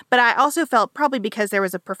them, but I also felt, probably because there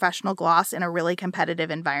was a professional gloss in a really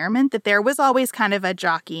competitive environment, that there was always kind of a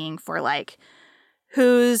jockeying for like,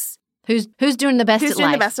 who's doing the best at life. Who's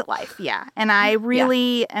doing the best at life, yeah. And I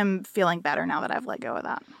really am feeling better now that I've let go of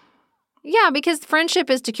that. Yeah, because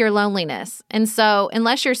friendship is to cure loneliness. And so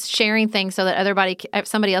unless you're sharing things so that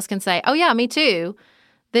somebody else can say, oh yeah, me too,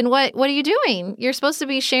 then what are you doing? You're supposed to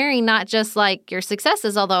be sharing not just like your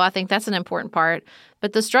successes, although I think that's an important part,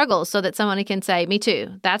 but the struggles, so that somebody can say, me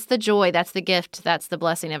too. That's the joy, that's the gift, that's the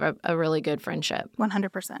blessing of a really good friendship.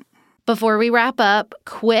 100%. Before we wrap up,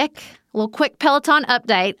 quick Peloton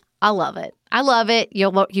update. I love it.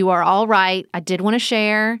 You are all right. I did want to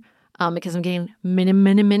share because I'm getting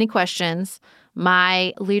many questions.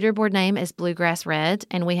 My leaderboard name is Bluegrass Red,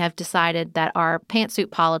 and we have decided that our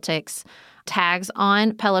Pantsuit Politics tags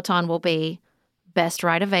on Peloton will be best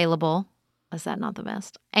ride available. Is that not the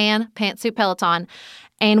best? And Pantsuit Peloton.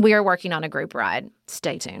 And we are working on a group ride.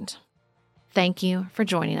 Stay tuned. Thank you for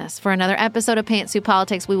joining us for another episode of Pantsuit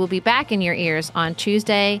Politics. We will be back in your ears on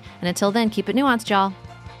Tuesday. And until then, keep it nuanced, y'all.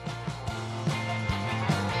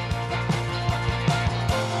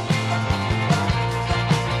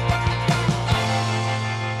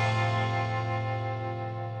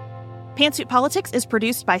 Pantsuit Politics is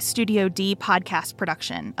produced by Studio D Podcast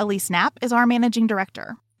Production. Elise Knapp is our managing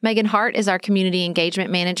director. Megan Hart is our community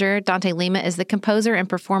engagement manager. Dante Lima is the composer and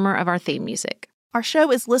performer of our theme music. Our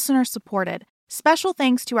show is listener supported. Special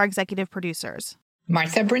thanks to our executive producers,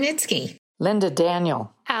 Martha Brunitsky, Linda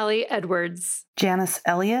Daniel, Allie Edwards, Janice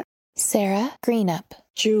Elliott, Sarah Greenup,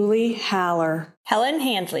 Julie Haller, Helen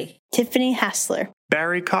Handley, Tiffany Hassler,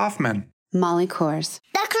 Barry Kaufman, Molly Kors,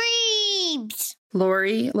 The Creeps,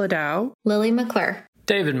 Lori Ladow, Lily McClure,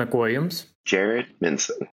 David McWilliams, Jared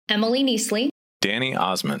Minson, Emily Neasley, Danny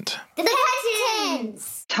Osmond, The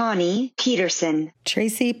Hesitons, Tawny Peterson,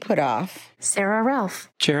 Tracy Putoff, Sarah Ralph,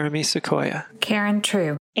 Jeremy Sequoia, Karen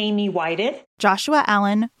True, Amy Whited, Joshua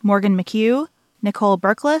Allen, Morgan McHugh, Nicole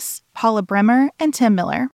Berkless, Paula Bremer, and Tim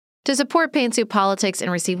Miller. To support Pantsuit Politics and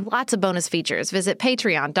receive lots of bonus features, visit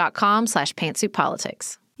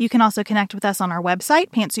patreon.com/pantsuitpolitics. You can also connect with us on our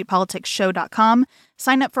website, pantsuitpoliticsshow.com,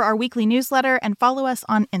 sign up for our weekly newsletter, and follow us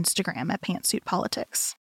on Instagram at Pantsuit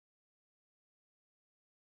Politics.